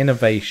like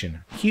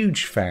innovation.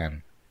 Huge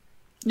fan.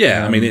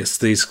 Yeah, I mean, it's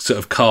these sort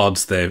of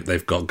cards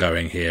they've got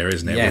going here,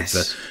 isn't it? Yes.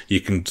 With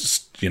you can,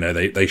 you know,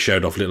 they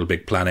showed off Little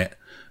Big Planet,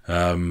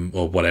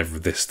 or whatever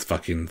this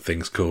fucking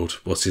thing's called.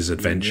 What's his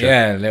adventure?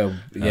 Yeah,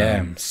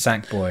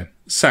 Sackboy.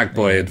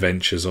 Sackboy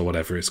Adventures or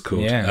whatever it's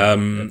called. Yeah,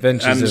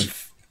 Adventures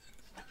of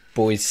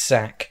Boy's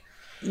Sack.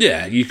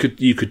 Yeah, you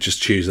could just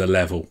choose a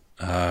level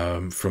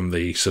from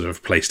the sort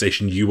of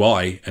PlayStation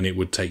UI, and it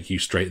would take you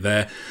straight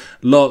there.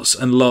 Lots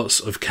and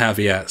lots of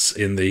caveats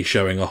in the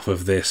showing off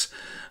of this.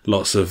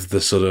 Lots of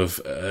the sort of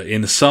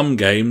in some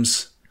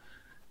games,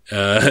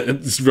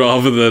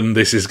 rather than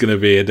this is going to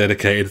be a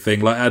dedicated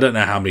thing. Like, I don't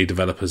know how many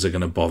developers are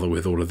going to bother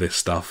with all of this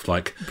stuff.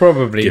 Like,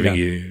 probably giving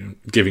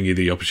you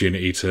the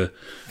opportunity to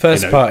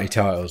first party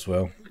titles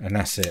will, and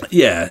that's it.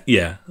 Yeah.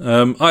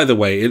 Either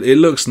way, it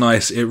looks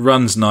nice. It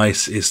runs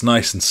nice. It's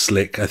nice and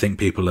slick. I think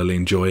people will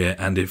enjoy it.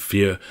 And if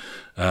you're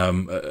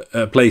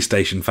a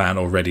PlayStation fan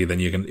already,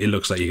 then it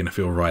looks like you're going to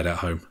feel right at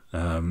home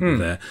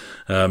there.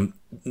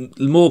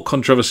 More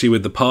controversy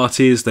with the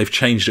parties. They've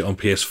changed it on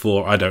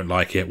PS4. I don't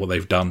like it, what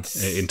they've done.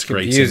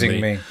 Integrating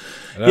confusing me.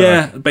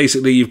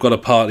 Basically you've got a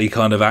party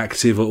kind of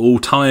active at all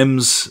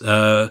times,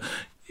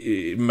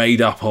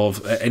 made up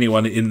of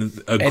anyone in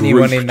a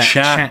group in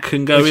chat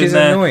can go in there. Which is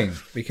annoying,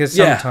 because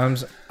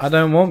sometimes I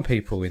don't want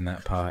people in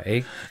that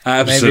party.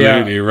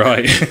 Absolutely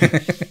right.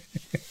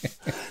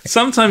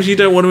 Sometimes you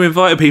don't want to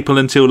invite people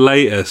until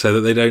later so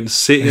that they don't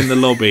sit in the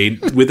lobby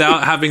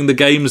without having the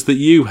games that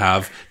you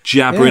have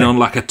jabbering on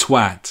like a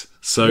twat.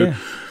 So,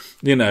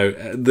 you know,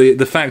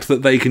 the fact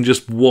that they can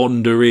just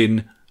wander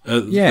in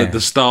at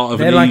the start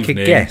of an evening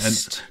a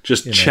guest, and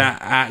just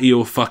chat at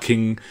your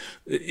fucking,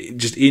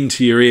 just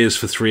into your ears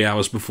for 3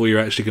 hours before you're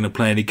actually going to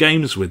play any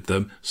games with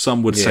them,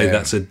 some would say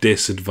that's a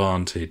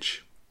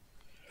disadvantage.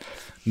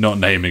 Not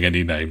naming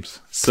any names.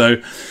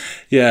 So,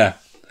 yeah,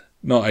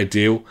 not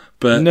ideal.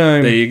 But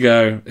there you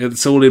go.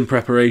 It's all in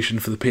preparation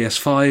for the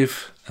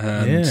PS5.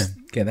 And,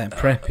 get that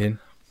prep in.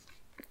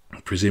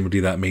 Presumably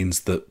that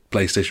means that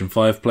PlayStation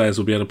 5 players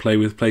will be able to play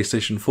with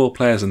PlayStation 4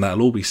 players, and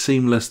that'll all be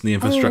seamless, and the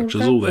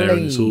infrastructure's all there,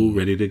 and it's all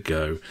ready to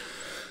go.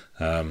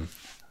 Don't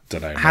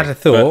know. Had a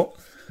thought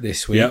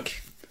this week. Yep.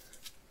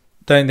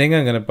 Don't think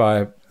I'm going to buy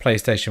a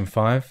PlayStation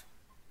 5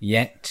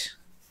 yet.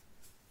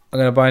 I'm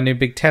going to buy a new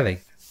big telly.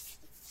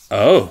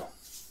 Oh.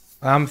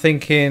 I'm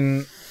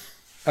thinking,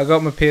 I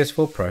got my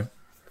PS4 Pro.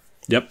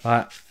 Yep.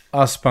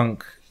 I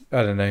spunk,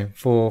 I don't know,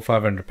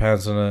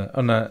 £400-500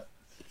 on a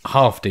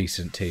half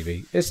decent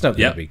TV. It's not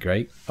going to be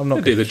great. I'm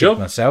not going to kick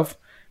myself,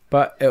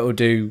 but it'll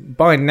do.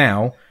 By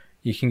now,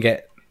 you can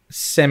get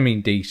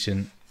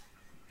semi-decent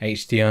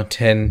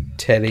HDR10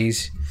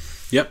 tellies.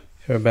 Yep.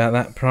 For about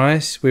that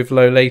price, with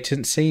low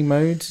latency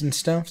modes and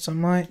stuff. So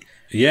I'm like,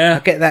 I'll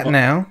get that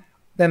now.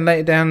 Then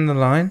later down the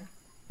line,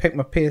 pick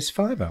my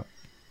PS5 up.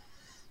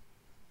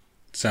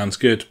 Sounds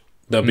good.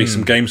 There'll be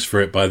some games for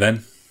it by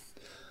then.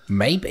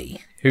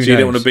 Maybe. Who knows? You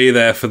don't want to be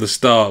there for the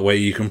start where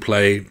you can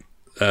play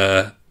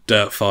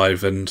Dirt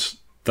 5 and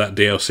that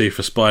DLC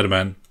for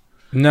Spider-Man.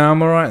 No,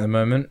 I'm alright at the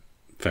moment.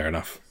 Fair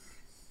enough.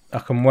 I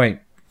can wait.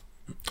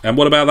 And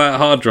what about that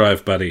hard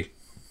drive, buddy?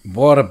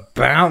 What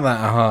about that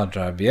hard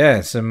drive? Yeah,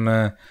 I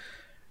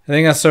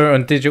think I saw it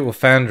on Digital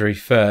Foundry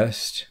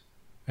first,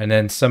 and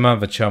then some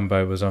other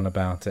chumbo was on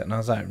about it, and I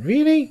was like,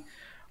 really?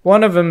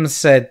 One of them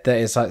said that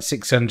it's like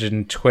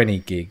 620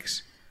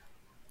 gigs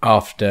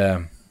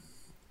after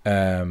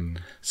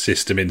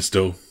System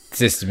install.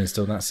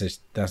 That's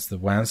the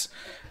WAS.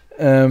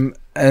 And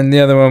the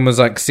other one was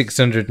like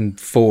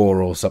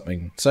 604 or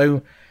something.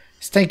 So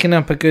it's taken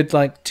up a good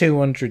like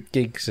 200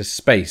 gigs of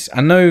space.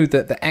 I know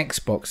that the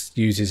Xbox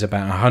uses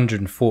about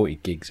 140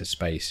 gigs of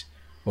space,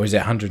 or is it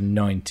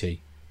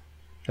 190?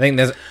 I think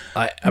there's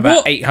like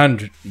about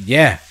 800.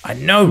 Yeah, I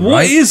know. What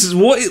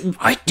right?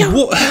 I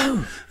don't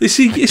know. It's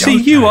a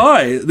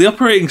UI, the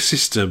operating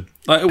system.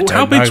 Like,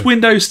 how big's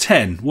Windows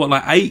 10? What,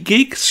 like 8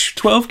 gigs?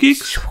 12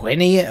 gigs?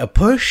 20 at a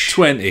push?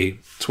 20,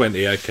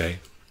 okay.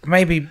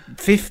 Maybe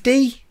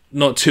 50?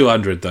 Not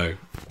 200, though.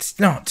 It's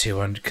not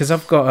 200, because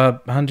I've got a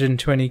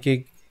 120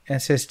 gig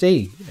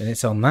SSD, and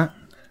it's on that.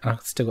 And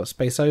I've still got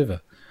space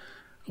over.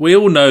 We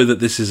all know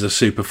that this is a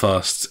super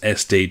fast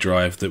SD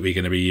drive that we're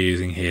going to be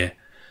using here.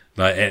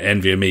 Like,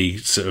 NVMe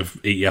sort of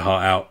eat your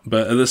heart out.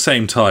 But at the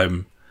same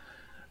time,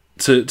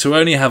 to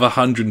only have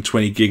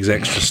 120 gigs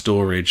extra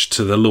storage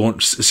since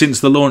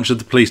the launch of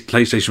the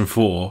PlayStation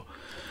 4,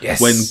 yes,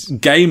 when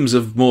games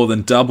have more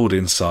than doubled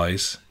in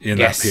size in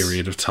that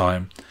period of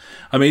time.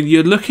 I mean,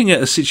 you're looking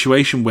at a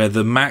situation where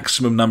the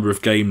maximum number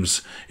of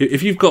games,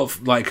 if you've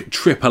got like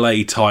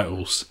AAA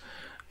titles,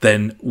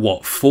 then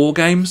what, 4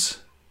 games?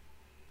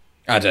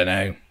 I don't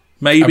know.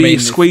 Maybe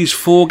squeeze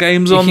 4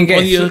 games on. You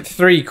can get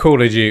 3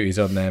 Call of Duties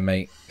on there,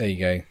 mate. There you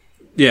go.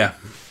 Yeah.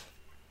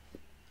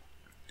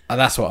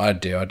 That's what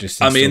I'd do. I'd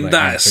just install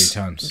that 3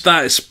 times.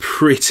 That's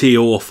pretty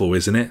awful,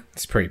 isn't it?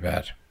 It's pretty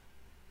bad.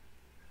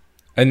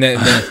 And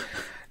then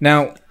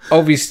now,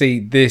 obviously,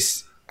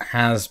 this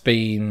has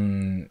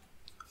been...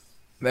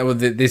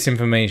 this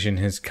information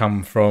has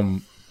come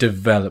from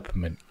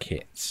development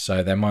kits,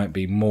 so there might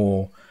be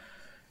more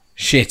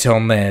shit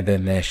on there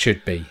than there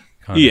should be,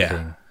 kind of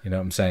thing. You know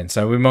what I'm saying?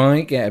 So we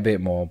might get a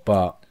bit more,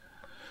 but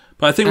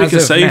I think we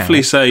can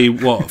safely say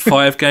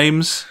 5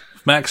 games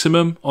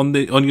maximum on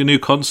your new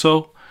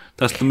console.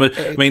 That's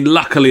I mean,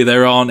 luckily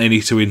there aren't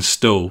any to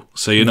install,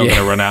 so you're not going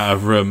to run out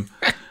of room.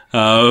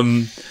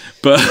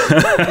 But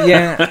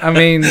yeah, I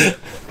mean,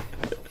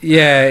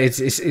 yeah,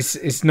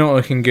 it's not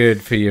looking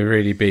good for your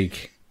really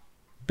big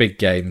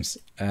games.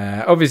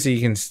 Obviously,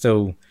 you can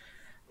still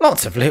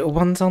lots of little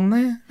ones on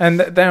there,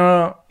 and there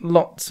are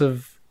lots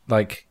of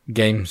like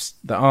games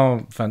that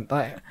are fun.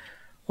 Like,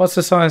 what's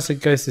the size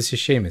of Ghost of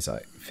Tsushima? Is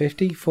like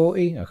 50,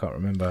 40? I can't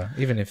remember.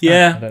 Even if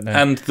I don't know.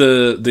 And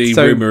the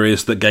rumour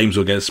is that games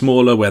will get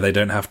smaller where they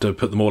don't have to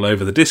put them all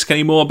over the disc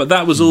anymore. But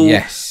that was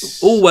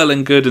all well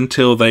and good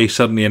until they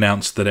suddenly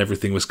announced that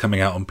everything was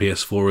coming out on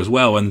PS4 as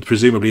well, and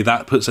presumably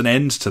that puts an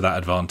end to that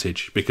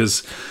advantage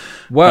because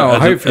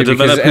hopefully a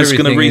developer's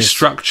going to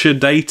restructure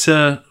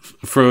data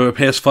for a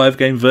PS5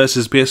 game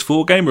versus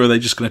PS4 game, or are they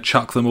just going to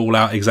chuck them all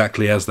out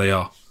exactly as they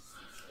are?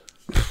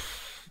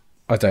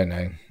 I don't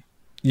know.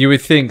 You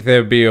would think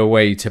there would be a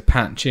way to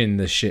patch in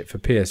the shit for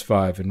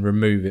PS5 and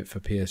remove it for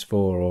PS4,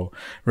 or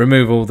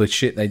remove all the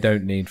shit they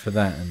don't need for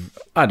that. And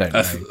I don't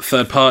know. A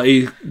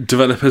third-party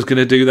developer's going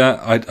to do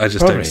that? I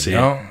just don't see it.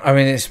 I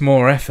mean, it's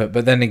more effort,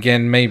 but then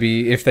again,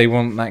 maybe if they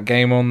want that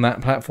game on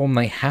that platform,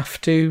 they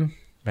have to.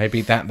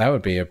 Maybe that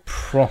would be a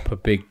proper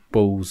big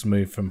balls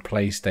move from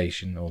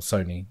PlayStation or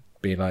Sony.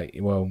 Be like,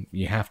 well,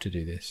 you have to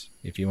do this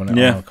if you want it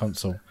on a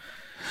console.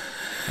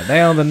 But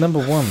they are the number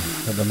one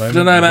at the moment. I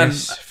don't know, man.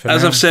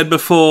 As I've said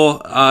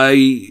before,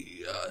 I'm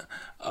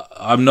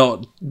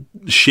not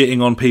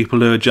shitting on people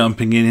who are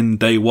jumping in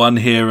day one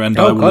here, and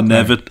I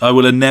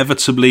will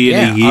inevitably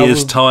in a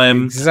year's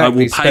time, I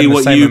will pay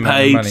what you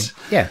paid.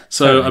 Yeah.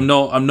 So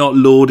totally. I'm not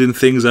lording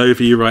things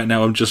over you right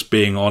now. I'm just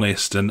being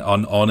honest, and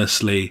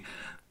honestly,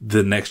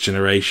 the next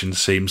generation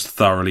seems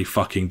thoroughly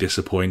fucking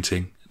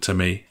disappointing to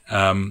me.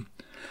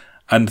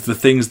 And the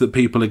things that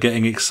people are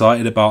getting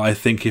excited about, I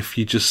think if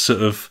you just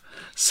sort of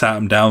sat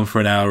them down for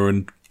an hour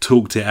and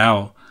talked it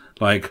out,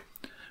 like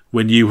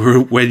when you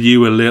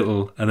were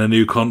little and a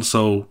new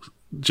console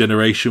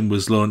generation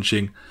was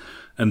launching,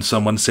 and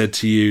someone said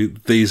to you,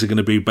 "These are going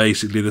to be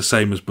basically the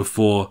same as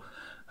before,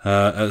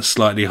 at a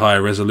slightly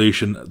higher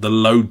resolution. The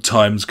load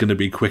time's going to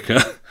be quicker,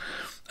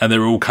 and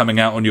they're all coming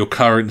out on your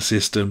current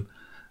system,"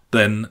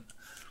 then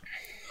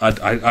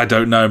I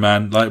don't know,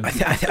 man. Like,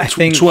 I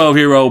think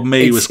 12-year-old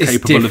me was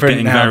capable of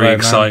getting very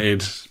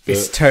excited.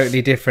 It's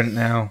totally different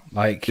now.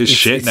 Like, it's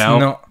shit now.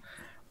 Not,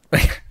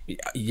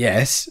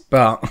 yes,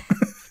 but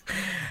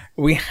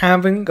we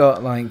haven't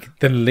got like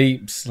the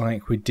leaps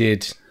like we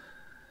did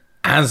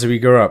as we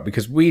grew up,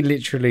 because we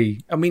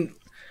literally, I mean,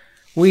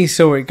 we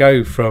saw it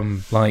go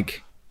from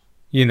like,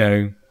 you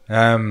know,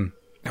 I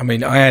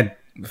mean, I had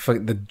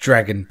the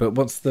Dragon, but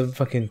what's the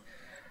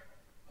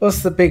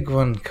big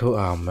one called?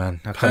 Oh man,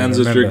 I can't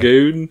Panzer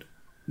Dragoon?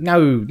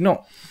 No,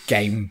 not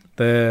game.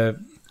 The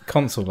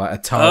console,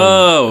 like Atari.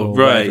 Oh,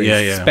 right,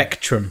 yeah.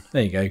 Spectrum.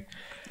 There you go.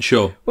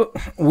 Sure. Well,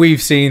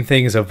 we've seen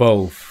things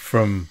evolve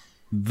from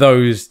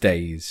those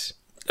days.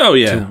 Oh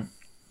yeah.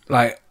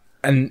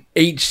 And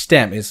each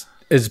step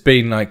has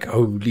been like,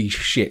 holy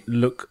shit!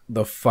 Look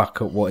the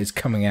fuck at what is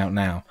coming out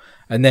now.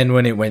 And then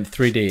when it went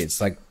 3D, it's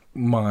like,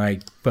 my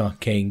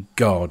fucking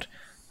god,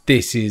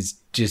 this is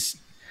just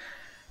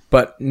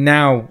But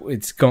now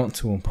it's got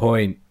to a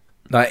point,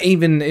 like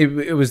even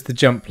it was the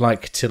jump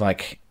like to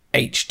like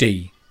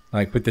HD,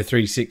 like with the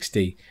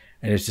 360,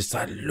 and it's just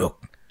like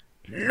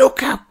look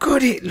how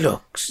good it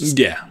looks.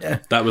 Yeah,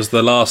 that was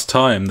the last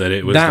time that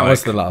it was. That like,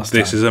 was the last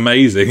This time. is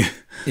amazing.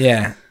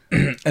 Yeah,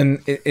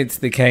 and it's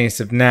the case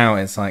of now.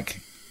 It's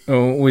like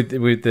with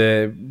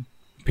the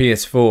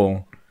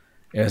PS4,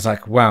 it was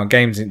like, wow,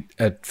 games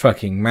are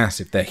fucking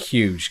massive. They're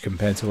huge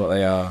compared to what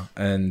they are,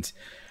 and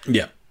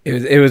Yeah.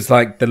 It was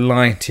like the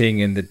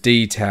lighting and the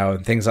detail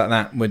and things like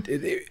that.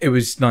 It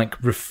was like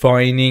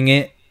refining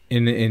it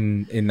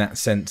in that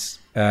sense.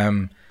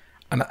 And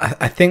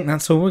I think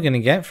that's all we're going to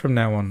get from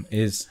now on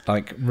is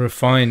like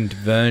refined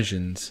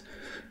versions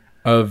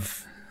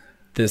of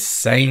the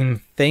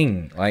same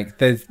thing. Like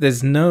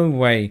there's no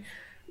way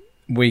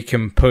we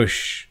can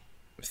push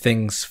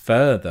things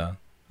further,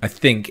 I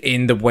think,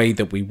 in the way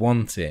that we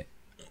want it.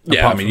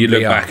 Yeah, I mean, you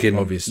look VR, back in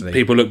obviously.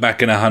 People look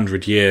back in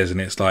 100 years,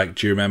 and it's like,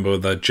 do you remember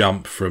the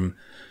jump from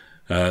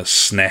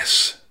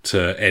SNES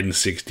to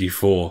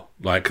N64?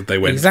 Like they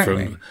went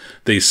from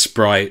these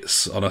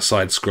sprites on a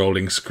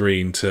side-scrolling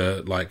screen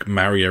to like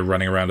Mario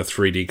running around a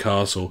 3D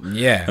castle.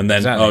 Yeah, and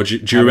then do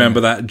you remember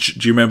that?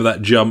 Do you remember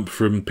that jump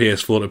from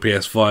PS4 to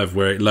PS5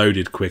 where it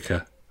loaded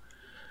quicker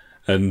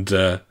and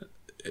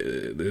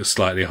it was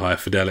slightly higher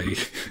fidelity?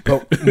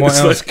 But what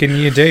else can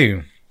you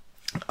do?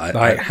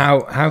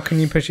 How can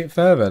you push it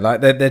further?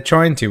 Like they're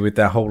trying to with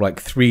their whole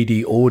like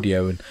 3D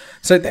audio, and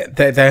so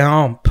they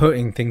are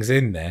putting things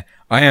in there.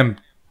 I am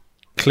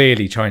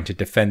clearly trying to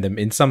defend them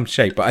in some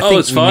shape, but I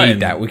think we fine. need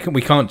that.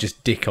 We can't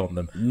just dick on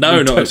them. No,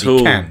 we not totally at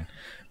all. Can,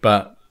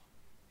 but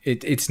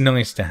it's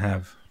nice to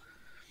have.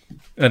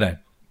 I don't know,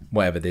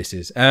 whatever this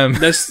is.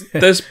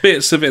 There's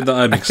bits of it that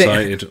I'm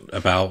excited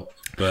about.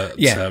 But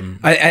yeah,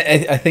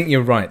 I think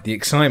you're right. The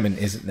excitement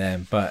isn't there,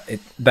 but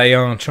they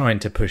are trying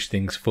to push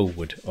things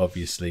forward,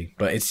 obviously.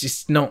 But it's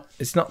just not.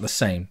 It's not the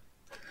same.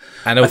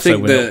 And also,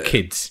 we're not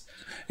kids.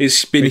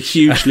 It's been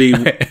hugely.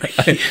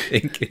 I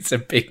think it's a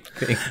big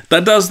thing.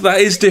 That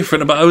is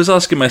different. But I was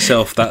asking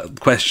myself that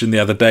question the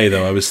other day,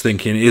 though. I was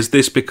thinking, is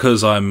this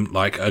because I'm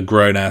like a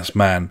grown ass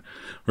man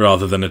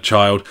rather than a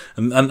child?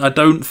 And I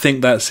don't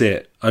think that's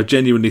it. I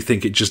genuinely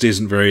think it just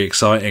isn't very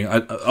exciting.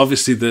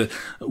 Obviously, the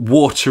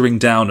watering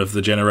down of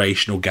the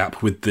generational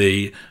gap with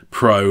the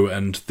Pro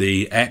and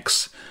the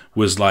X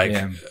was like,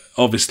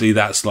 obviously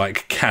that's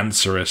like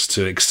cancerous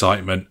to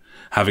excitement,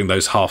 having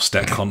those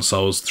half-step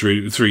consoles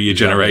through your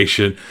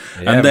generation.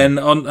 Yeah,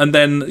 and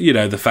then you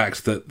know, the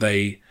fact that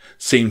they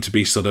seem to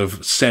be sort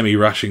of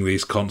semi-rushing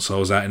these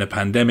consoles out in a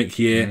pandemic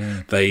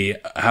year. They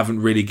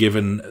haven't really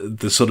given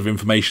the sort of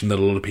information that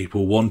a lot of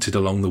people wanted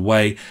along the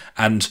way.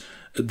 And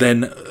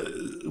then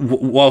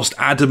whilst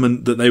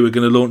adamant that they were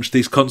going to launch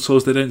these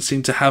consoles, they don't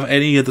seem to have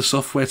any of the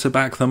software to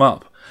back them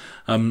up.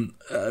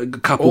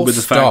 Coupled with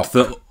the fact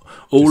that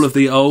all of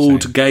the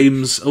old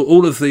games,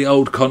 all of the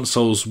old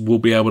consoles will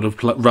be able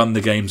to run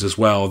the games as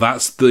well.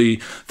 That's the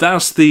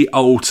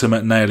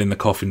ultimate nail in the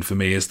coffin for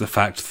me, is the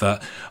fact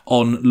that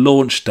on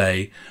launch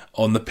day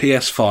on the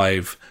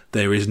PS5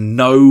 there is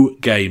no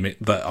game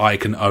that I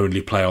can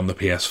only play on the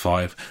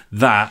PS5.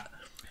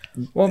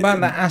 What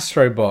about that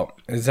Astrobot?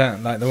 Is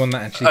that like the one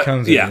that actually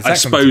comes? Yeah, I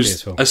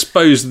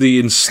suppose the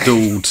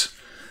installed.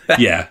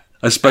 Yeah.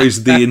 I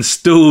suppose the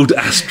installed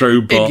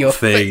Astrobot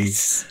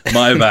thing.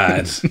 My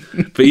bad.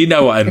 But you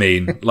know what I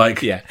mean.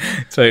 Like, yeah,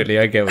 totally.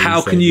 I get what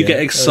how can you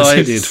get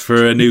excited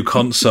for a new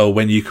console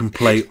when you can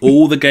play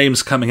all the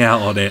games coming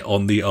out on it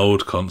on the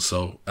old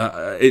console?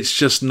 It's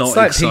just not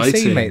exciting. It's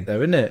like PC, mate,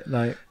 though, isn't it?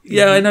 Like,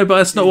 yeah, I know, but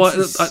that's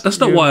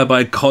not why I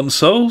buy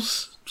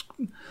consoles.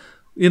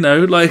 You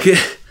know, like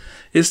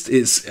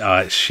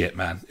it's shit,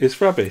 man. It's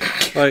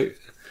rubbish. Like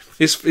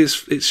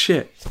it's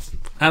shit.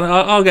 And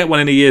I'll get one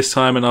in a year's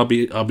time, and I'll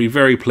be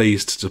very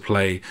pleased to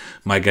play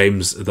my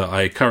games that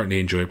I currently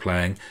enjoy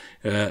playing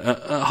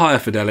at higher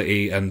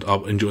fidelity, and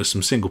I'll enjoy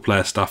some single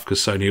player stuff because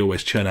Sony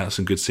always churn out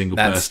some good single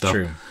player stuff.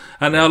 That's true.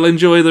 And I'll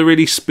enjoy the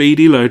really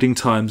speedy loading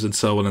times and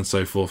so on and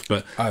so forth.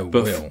 But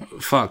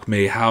fuck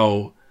me,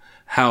 how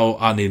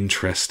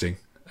uninteresting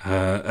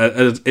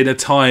in a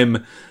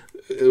time.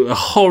 A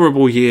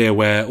horrible year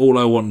where all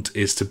I want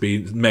is to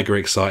be mega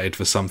excited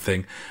for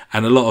something,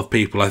 and a lot of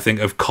people I think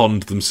have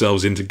conned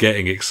themselves into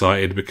getting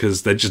excited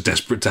because they're just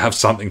desperate to have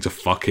something to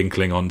fucking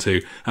cling on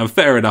to. And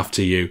fair enough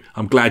to you,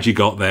 I'm glad you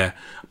got there,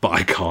 but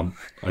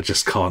I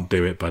just can't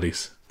do it,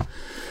 buddies.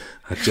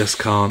 I just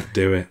can't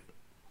do it.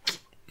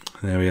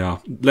 There we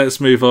are.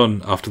 Let's move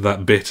on after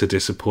that bitter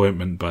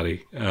disappointment,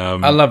 buddy.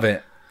 I love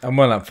it. I'm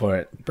well up for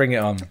it. Bring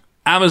it on.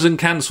 Amazon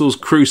cancels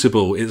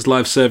Crucible, its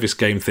live service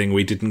game thing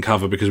we didn't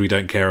cover because we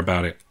don't care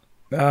about it.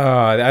 Oh,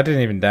 I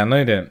didn't even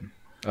download it.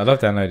 I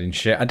love downloading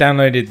shit. I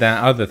downloaded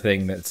that other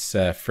thing that's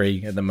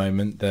free at the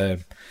moment,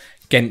 the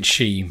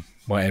Genshi,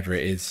 whatever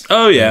it is.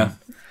 Oh, yeah.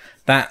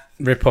 That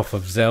rip-off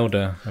of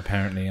Zelda,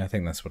 apparently. I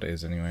think that's what it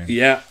is anyway.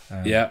 Yeah,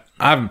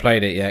 I haven't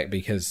played it yet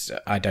because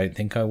I don't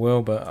think I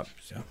will, but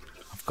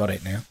I've got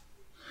it now.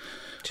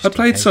 I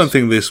played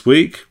something this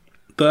week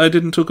that I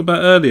didn't talk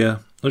about earlier.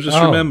 I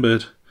just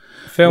remembered.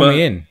 Fill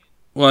me in.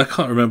 Well, I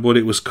can't remember what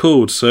it was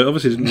called, so it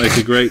obviously didn't make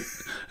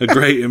a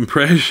great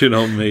impression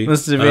on me.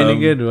 Must have been a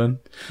good one.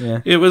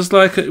 Yeah. It was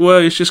like, well,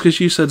 it's just because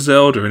you said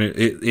Zelda, and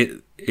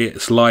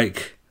it's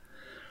like,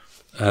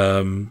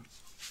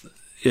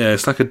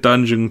 it's like a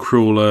dungeon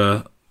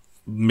crawler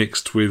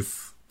mixed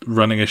with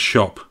running a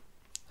shop.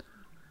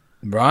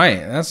 Right,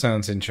 that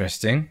sounds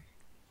interesting.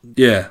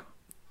 Yeah,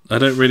 I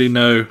don't really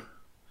know.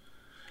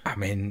 I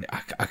mean,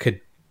 I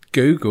could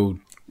Google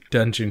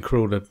dungeon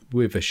crawler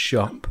with a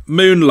shop.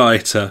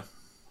 Moonlighter.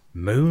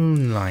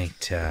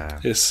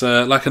 It's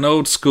like an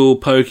old school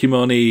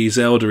Pokemon-y,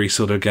 Zelda-y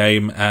sort of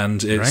game,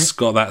 and it's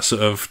got that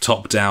sort of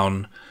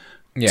top-down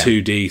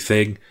 2D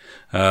thing.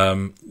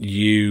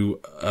 You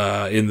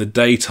in the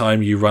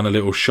daytime you run a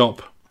little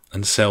shop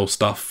and sell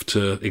stuff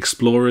to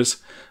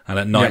explorers, and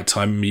at night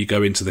time you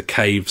go into the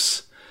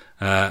caves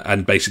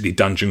and basically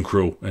dungeon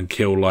crawl and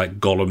kill like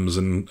golems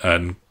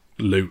and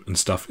loot and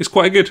stuff. It's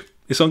quite good.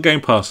 It's on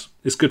Game Pass.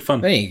 It's good fun.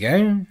 There you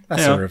go.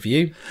 That's a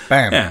review.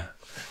 Bam. Yeah.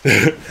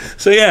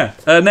 So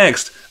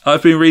next,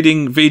 I've been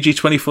reading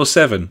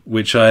VG247,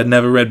 which I had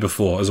never read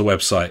before as a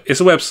website.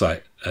 It's a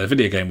website, a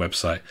video game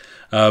website.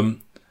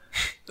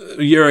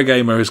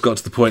 Eurogamer has got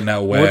to the point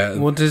now where...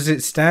 What does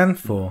it stand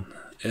for?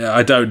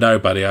 I don't know,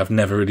 buddy. I've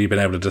never really been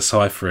able to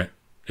decipher it.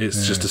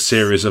 It's just a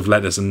series of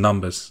letters and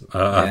numbers.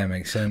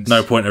 Makes sense.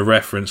 No point of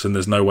reference, and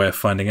there's no way of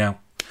finding out.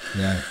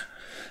 No.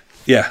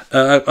 Yeah,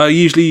 I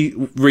usually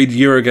read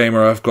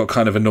Eurogamer. I've got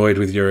kind of annoyed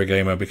with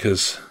Eurogamer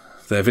because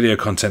their video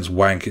content's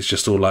wank. It's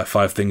just all like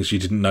 5 things you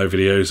didn't know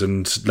videos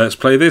and let's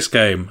play this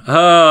game.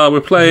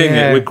 We're playing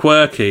it. We're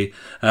quirky.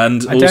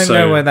 And I don't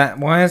know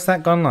why has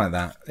that gone like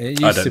that? It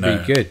used to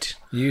be good.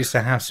 You used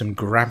to have some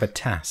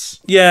gravitas.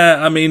 Yeah,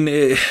 I mean,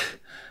 it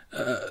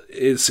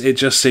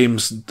just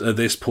seems at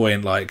this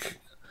point like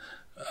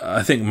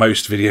I think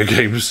most video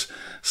games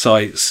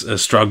sites are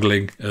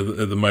struggling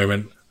at the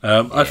moment.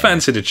 I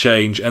fancied a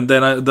change, and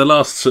then the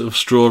last sort of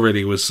straw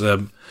really was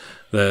the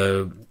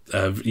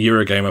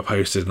Eurogamer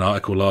posted an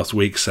article last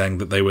week saying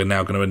that they were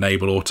now going to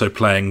enable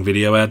auto-playing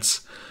video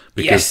ads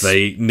because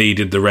they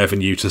needed the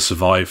revenue to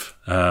survive.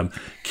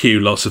 Cue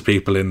lots of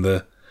people in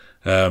the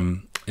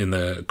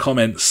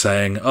comments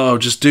saying, "Oh,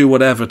 just do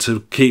whatever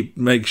to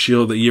make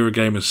sure that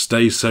Eurogamer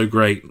stays so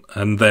great,"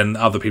 and then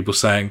other people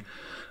saying,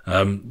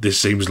 "This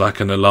seems like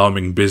an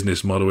alarming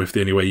business model if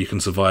the only way you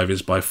can survive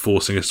is by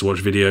forcing us to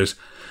watch videos."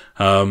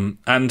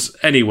 And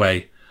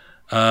anyway,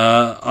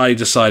 I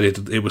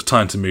decided it was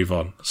time to move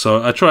on.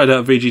 So I tried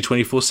out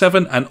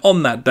VG247, and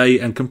on that day,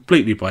 and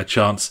completely by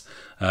chance,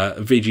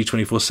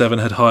 VG247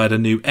 had hired a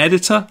new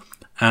editor,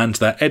 and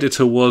that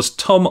editor was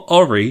Tom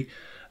Orry,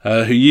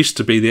 who used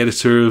to be the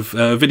editor of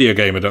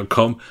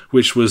videogamer.com,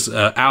 which was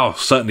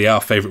certainly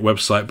our favourite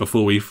website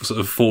before we sort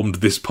of formed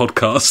this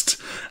podcast.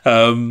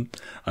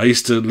 I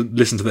used to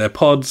listen to their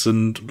pods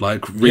and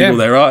like read all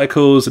their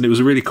articles, and it was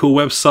a really cool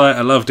website.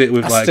 I loved it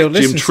with like Jim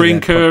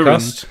Trinker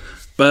and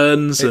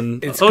Burns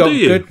it's got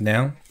good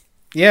now.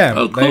 Yeah,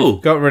 cool.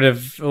 They've got rid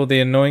of all the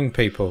annoying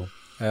people.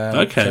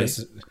 Okay.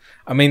 So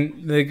I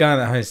mean, the guy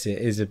that hosts it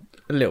is a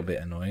little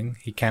bit annoying.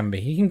 He can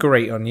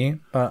grate on you,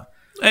 but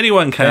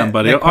anyone can,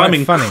 buddy. I'm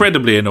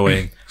incredibly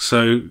annoying,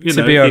 so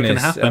to be honest, it can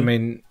happen. I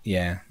mean,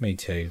 yeah, me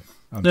too.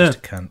 I'm just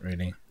a cunt,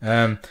 really.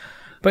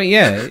 But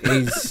yeah,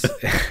 he's.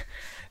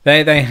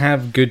 They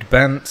have good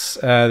bants.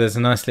 There's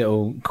a nice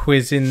little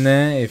quiz in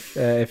there.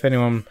 If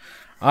anyone,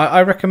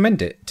 I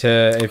recommend it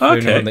to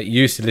anyone that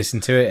used to listen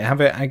to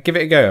it. Give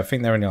it a go. I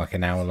think they're only like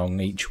an hour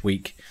long each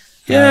week.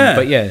 Yeah,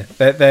 but yeah,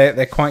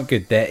 they're quite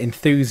good. They're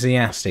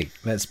enthusiastic.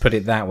 Let's put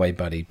it that way,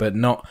 buddy. But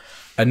not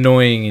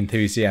annoying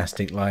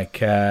enthusiastic like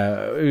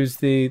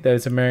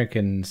those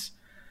Americans.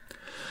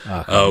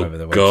 I can't remember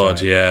the website.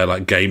 God, yeah,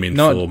 like Game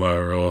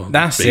Informer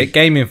it,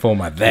 Game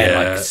Informer.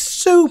 They're like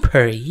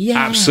super,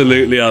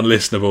 absolutely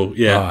unlistenable.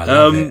 Yeah,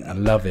 I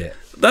love it.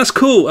 That's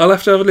cool. I'll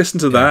have to have a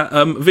listen to that.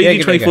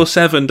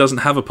 VG247 doesn't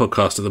have a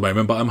podcast at the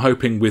moment, but I'm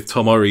hoping with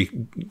Tom Orry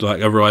like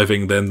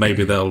arriving, then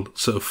maybe they'll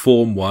sort of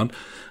form one.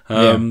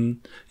 I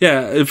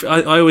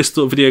always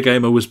thought Video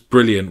Gamer was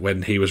brilliant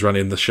when he was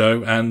running the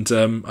show, and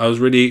I was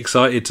really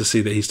excited to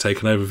see that he's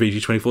taken over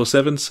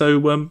VG247.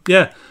 So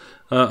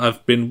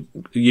I've been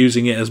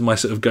using it as my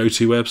sort of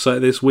go-to website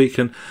this week,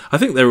 and I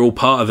think they're all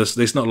part of this.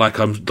 It's not like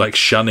I'm like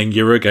shunning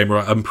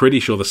Eurogamer. I'm pretty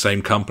sure the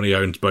same company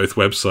owns both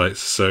websites,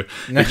 so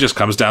it just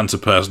comes down to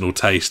personal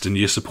taste, and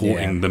you're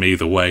supporting them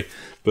either way.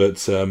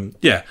 But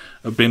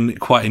I've been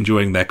quite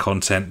enjoying their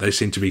content. They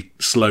seem to be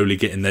slowly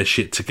getting their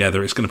shit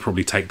together. It's going to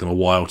probably take them a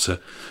while to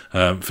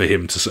for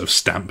him to sort of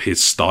stamp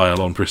his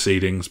style on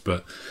proceedings,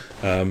 but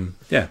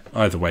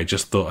either way,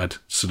 just thought I'd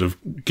sort of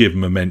give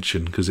him a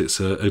mention because it's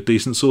a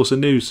decent source of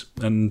news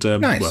and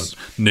nice.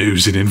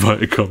 News in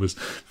inverted commas,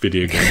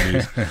 video game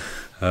news.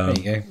 There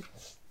you go.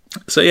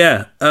 So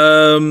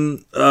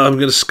I'm going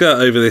to skirt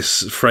over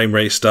this frame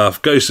rate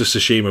stuff. Ghost of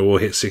Tsushima will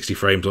hit 60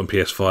 frames on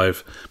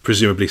PS5.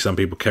 Presumably some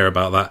people care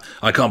about that.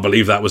 I can't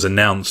believe that was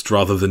announced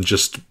rather than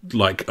just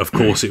like, of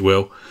course it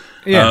will.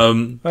 Yeah,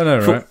 I know,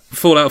 right?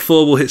 Fallout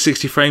 4 will hit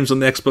 60 frames on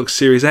the Xbox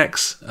Series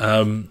X.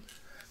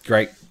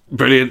 Great.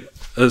 Brilliant.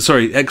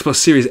 Xbox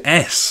Series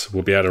S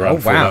will be able to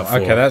run Fallout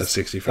 4 at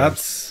 60 frames.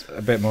 That's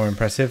a bit more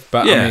impressive.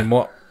 But I mean,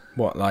 what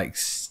like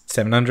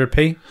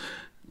 700p?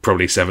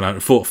 Probably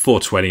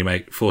 420,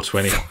 mate.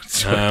 420.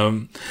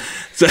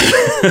 So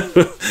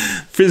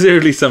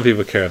presumably some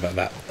people care about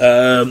that.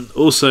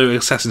 Also,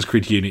 Assassin's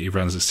Creed Unity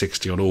runs at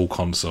 60 on all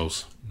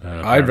consoles.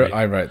 I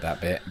wrote that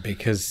bit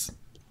because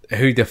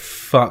who the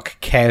fuck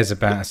cares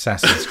about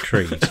Assassin's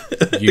Creed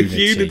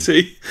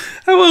Unity?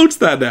 How old's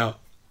that now?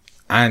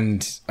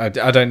 And I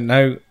don't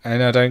know,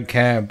 and I don't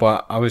care,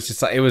 but I was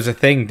just like, it was a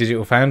thing.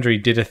 Digital Foundry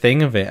did a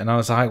thing of it, and I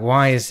was like,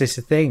 why is this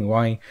a thing?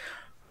 Why?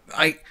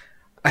 I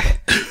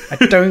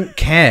don't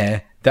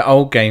care that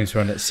old games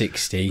run at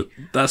 60.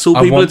 That's all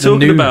people are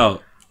talking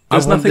about.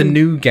 There's nothing. The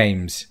new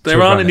games.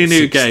 There aren't any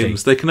new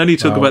games. They can only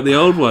talk about the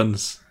old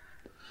ones.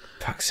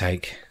 Fuck's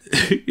sake.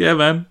 Yeah,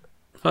 man.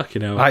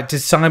 Fucking hell. Like,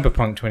 does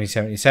Cyberpunk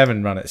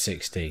 2077 run at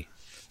 60?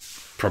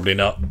 Probably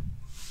not.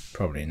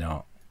 Probably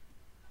not.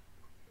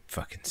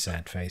 Fucking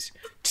sad face.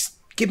 Just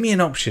give me an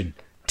option.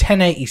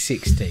 1080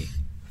 60.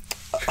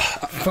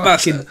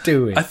 Fucking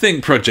do it. I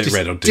think Project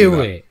Red will do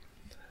that. It.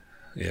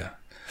 Yeah.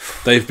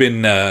 They've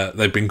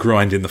been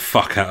grinding the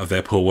fuck out of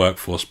their poor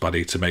workforce,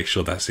 buddy, to make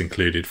sure that's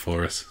included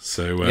for us.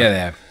 So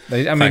yeah,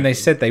 they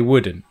said they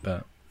wouldn't,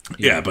 but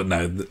but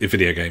no,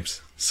 video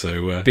games.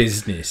 So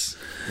business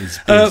is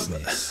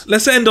business.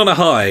 Let's end on a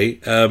high,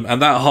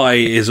 and that high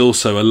is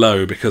also a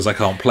low because I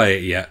can't play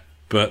it yet.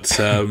 But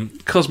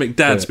Cosmic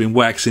Dad's been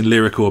waxing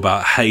lyrical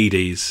about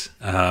Hades.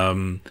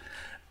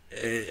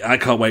 I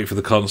can't wait for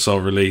the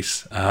console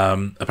release.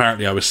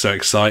 Apparently, I was so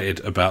excited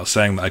about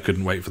saying that I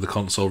couldn't wait for the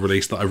console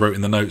release that I wrote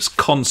in the notes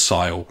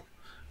 "consile,"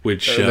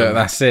 which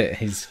that's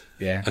it.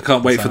 I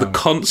can't wait for the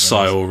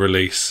console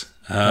release.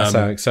 That's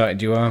how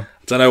excited you are.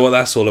 Don't know what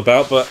that's all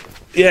about, but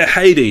yeah,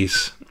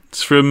 Hades.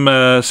 It's from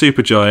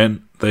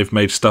Supergiant. They've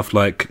made stuff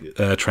like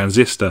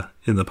Transistor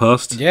in the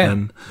past. Yeah,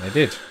 they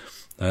did.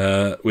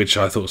 Which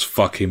I thought was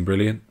fucking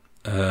brilliant.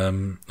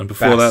 And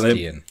before that,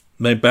 they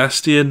made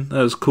Bastion.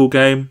 That was a cool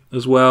game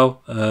as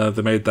well.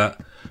 They made that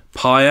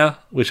Pyre,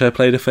 which I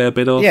played a fair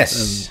bit of.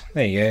 Yes,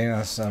 there you go.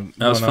 That's that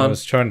was one fun. I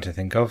was trying to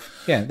think of.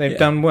 Yeah, they've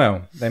done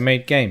well. They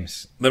made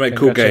games. They made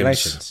cool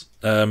games.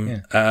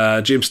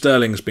 Jim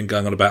Sterling's been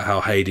going on about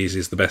how Hades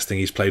is the best thing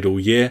he's played all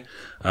year,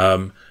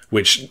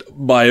 which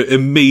my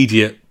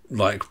immediate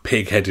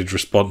pig-headed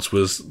response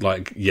was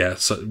like, yeah,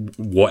 so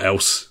what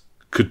else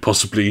could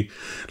possibly,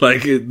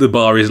 the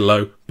bar is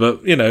low,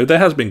 but there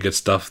has been good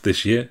stuff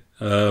this year.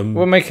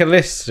 We'll make a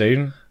list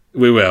soon.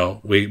 We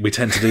will. We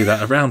tend to do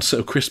that around sort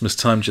of Christmas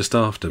time, just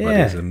after,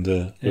 buddies, and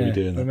we'll be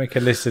doing that. We'll make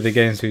a list of the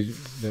games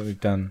that we've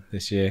done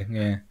this year.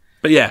 Yeah.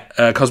 But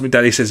yeah, Cosmic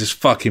Daddy says it's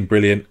fucking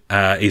brilliant.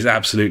 He's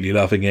absolutely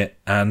loving it,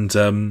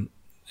 and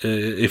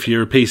if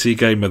you're a PC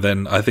gamer,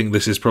 then I think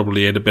this is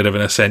probably a bit of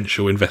an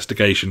essential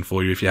investigation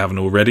for you if you haven't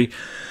already.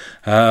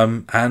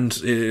 And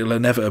it'll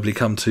inevitably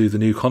come to the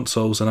new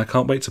consoles, and I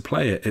can't wait to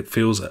play it. It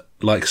feels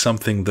like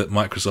something that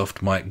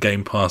Microsoft might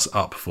Game Pass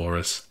up for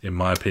us, in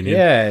my opinion.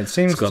 Yeah, it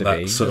seems it's got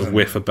that sort of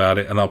whiff about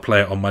it, and I'll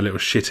play it on my little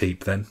shit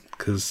heap then,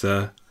 because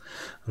I'm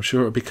sure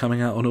it'll be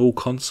coming out on all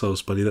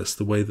consoles, buddy. That's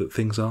the way that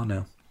things are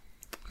now.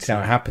 That's how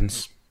it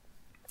happens.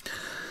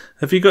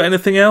 Have you got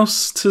anything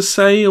else to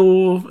say,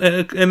 or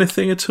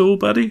anything at all,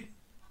 buddy?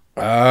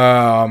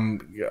 I'm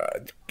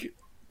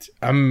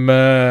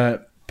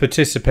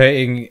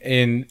participating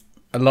in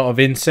a lot of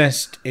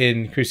incest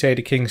in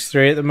Crusader Kings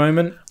 3 at the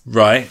moment.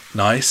 Right,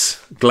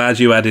 nice. Glad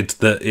you added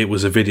that it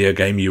was a video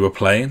game you were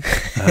playing.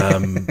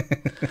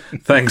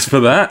 Thanks for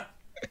that.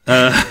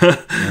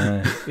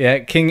 Yeah,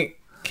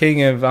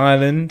 King of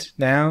Ireland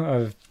now.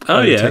 I've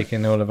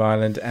taken all of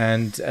Ireland,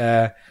 and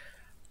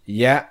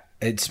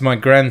it's my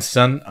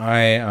grandson. I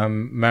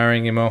am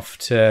marrying him off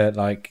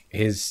to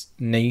his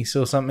niece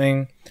or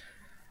something.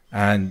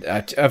 And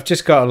I've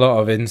just got a lot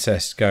of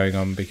incest going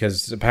on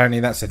because apparently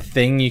that's a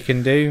thing you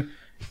can do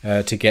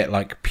to get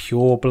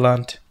pure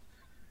blood,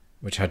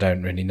 which I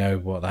don't really know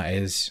what that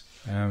is.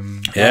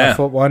 I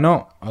thought, why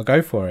not? I'll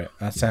go for it.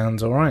 That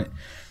sounds all right.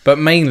 But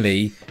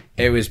mainly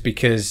it was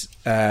because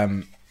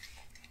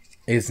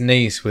his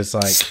niece was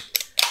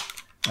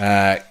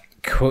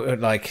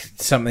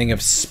something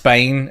of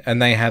Spain,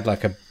 and they had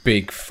a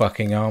big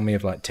fucking army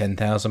of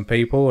 10,000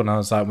 people, and I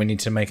was like, we need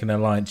to make an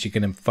alliance. You're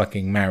gonna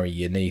fucking marry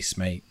your niece,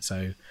 mate.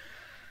 So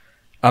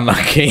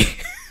unlucky.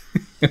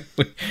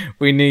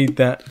 we need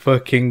that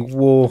fucking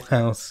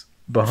warhouse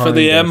behind for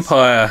the us.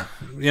 Empire,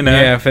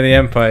 Yeah, for the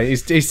Empire.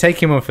 He's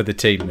taking one for the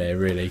team there.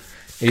 Really,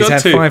 he's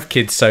had 5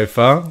 kids so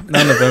far.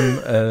 None of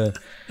them,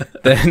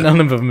 none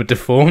of them are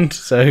deformed.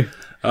 So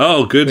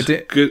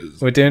good.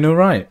 We're doing all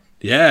right.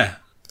 Yeah.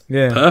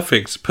 Yeah.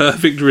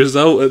 Perfect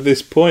result at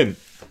this point.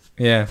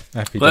 Yeah,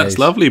 happy days. That's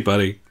lovely,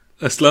 buddy.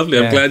 That's lovely.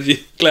 Yeah. I'm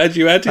glad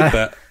you added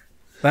that.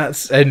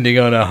 That's ending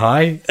on a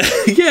high.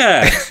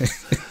 Yeah.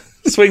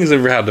 Swings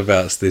and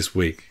roundabouts this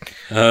week.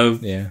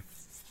 Yeah.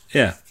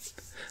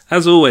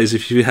 As always,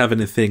 if you have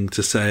anything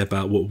to say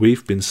about what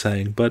we've been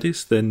saying,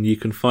 buddies, then you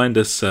can find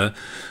us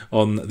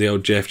on the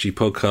old JfG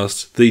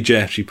podcast, the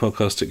JfG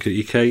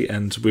podcast.uk,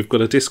 and we've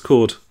got a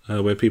Discord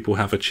where people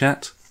have a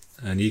chat,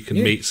 and you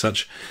can meet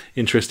such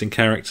interesting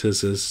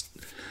characters as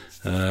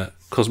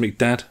Cosmic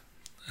Dad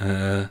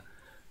and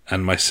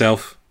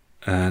myself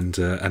and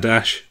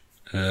Ash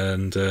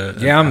and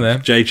I'm there.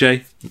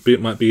 JJ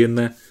might be in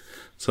there.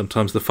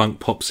 Sometimes the funk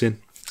pops in.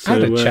 So, I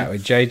had a chat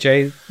with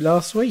JJ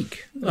last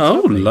week.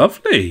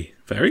 Lovely.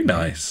 Very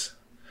nice.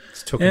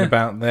 It's talking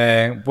about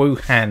their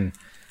Wuhan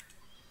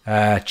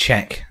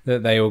check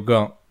that they all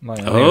got.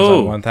 Like, I think it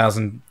was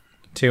like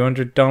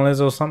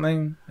 $1,200 or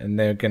something, and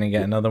they're going to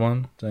get another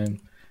one. So,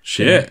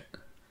 shit.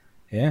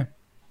 Yeah.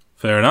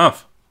 Fair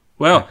enough.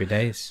 Well, happy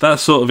days. That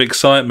sort of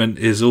excitement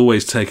is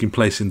always taking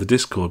place in the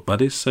Discord,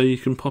 buddies, so you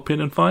can pop in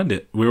and find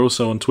it. We're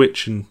also on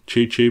Twitch and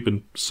YouTube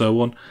and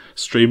so on,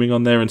 streaming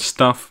on there and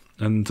stuff.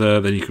 And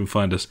then you can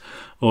find us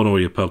on all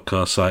your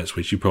podcast sites,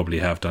 which you probably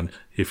have done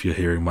if you're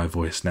hearing my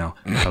voice now.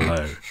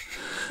 Hello.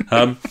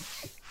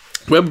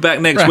 We'll be back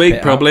next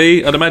week,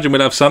 probably. I'd imagine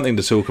we'll have something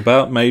to talk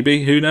about,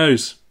 maybe. Who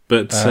knows?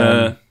 But,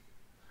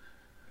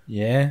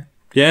 yeah.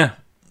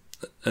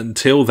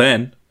 Until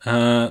then,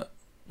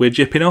 we're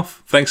jipping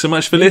off. Thanks so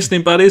much for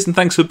listening, buddies, and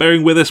thanks for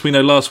bearing with us. We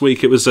know last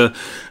week it was a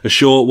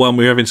short one.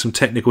 We were having some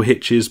technical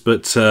hitches,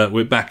 but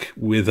we're back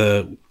with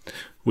a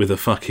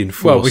fucking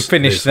force. Well, we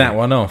finished that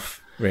one off.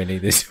 Really,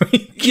 this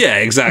week. Yeah,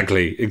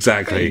 exactly.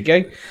 There you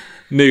go.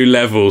 New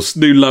levels,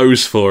 new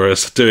lows for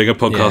us doing a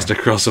podcast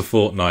across a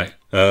fortnight.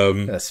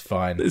 That's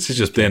fine. This is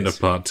just the end of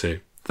part 2.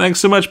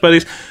 Thanks so much,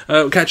 buddies.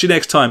 We'll catch you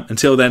next time.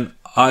 Until then,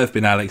 I've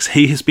been Alex.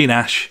 He has been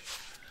Ash.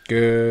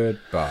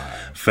 Goodbye.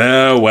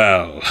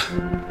 Farewell.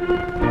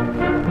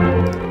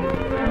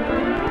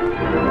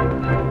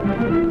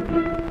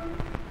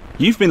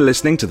 You've been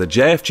listening to the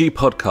JfG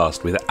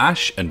podcast with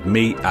Ash and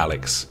me,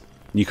 Alex.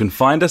 You can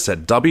find us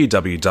at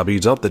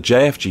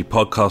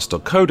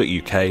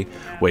www.thejfgpodcast.co.uk,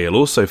 where you'll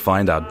also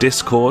find our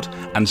Discord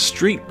and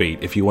Street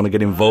Beat if you want to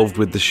get involved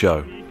with the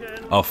show.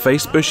 Our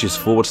Facebook is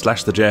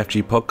 /the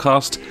JfG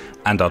Podcast,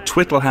 and our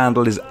Twitter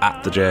handle is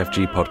 @the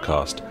JfG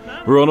Podcast.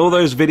 We're on all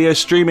those video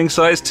streaming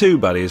sites too,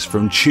 buddies,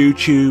 from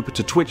TubeTube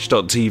to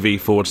twitch.tv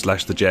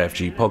 /the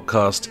JfG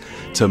Podcast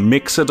to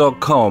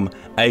mixer.com,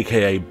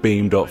 aka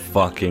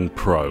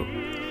beam.fucking-pro.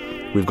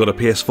 We've got a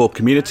PS4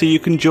 community you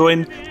can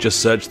join. Just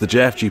search the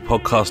JfG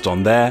Podcast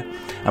on there.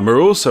 And we're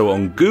also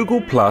on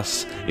Google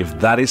Plus if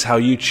that is how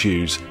you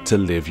choose to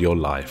live your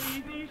life.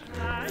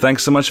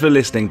 Thanks so much for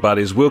listening,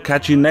 buddies. We'll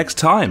catch you next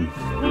time.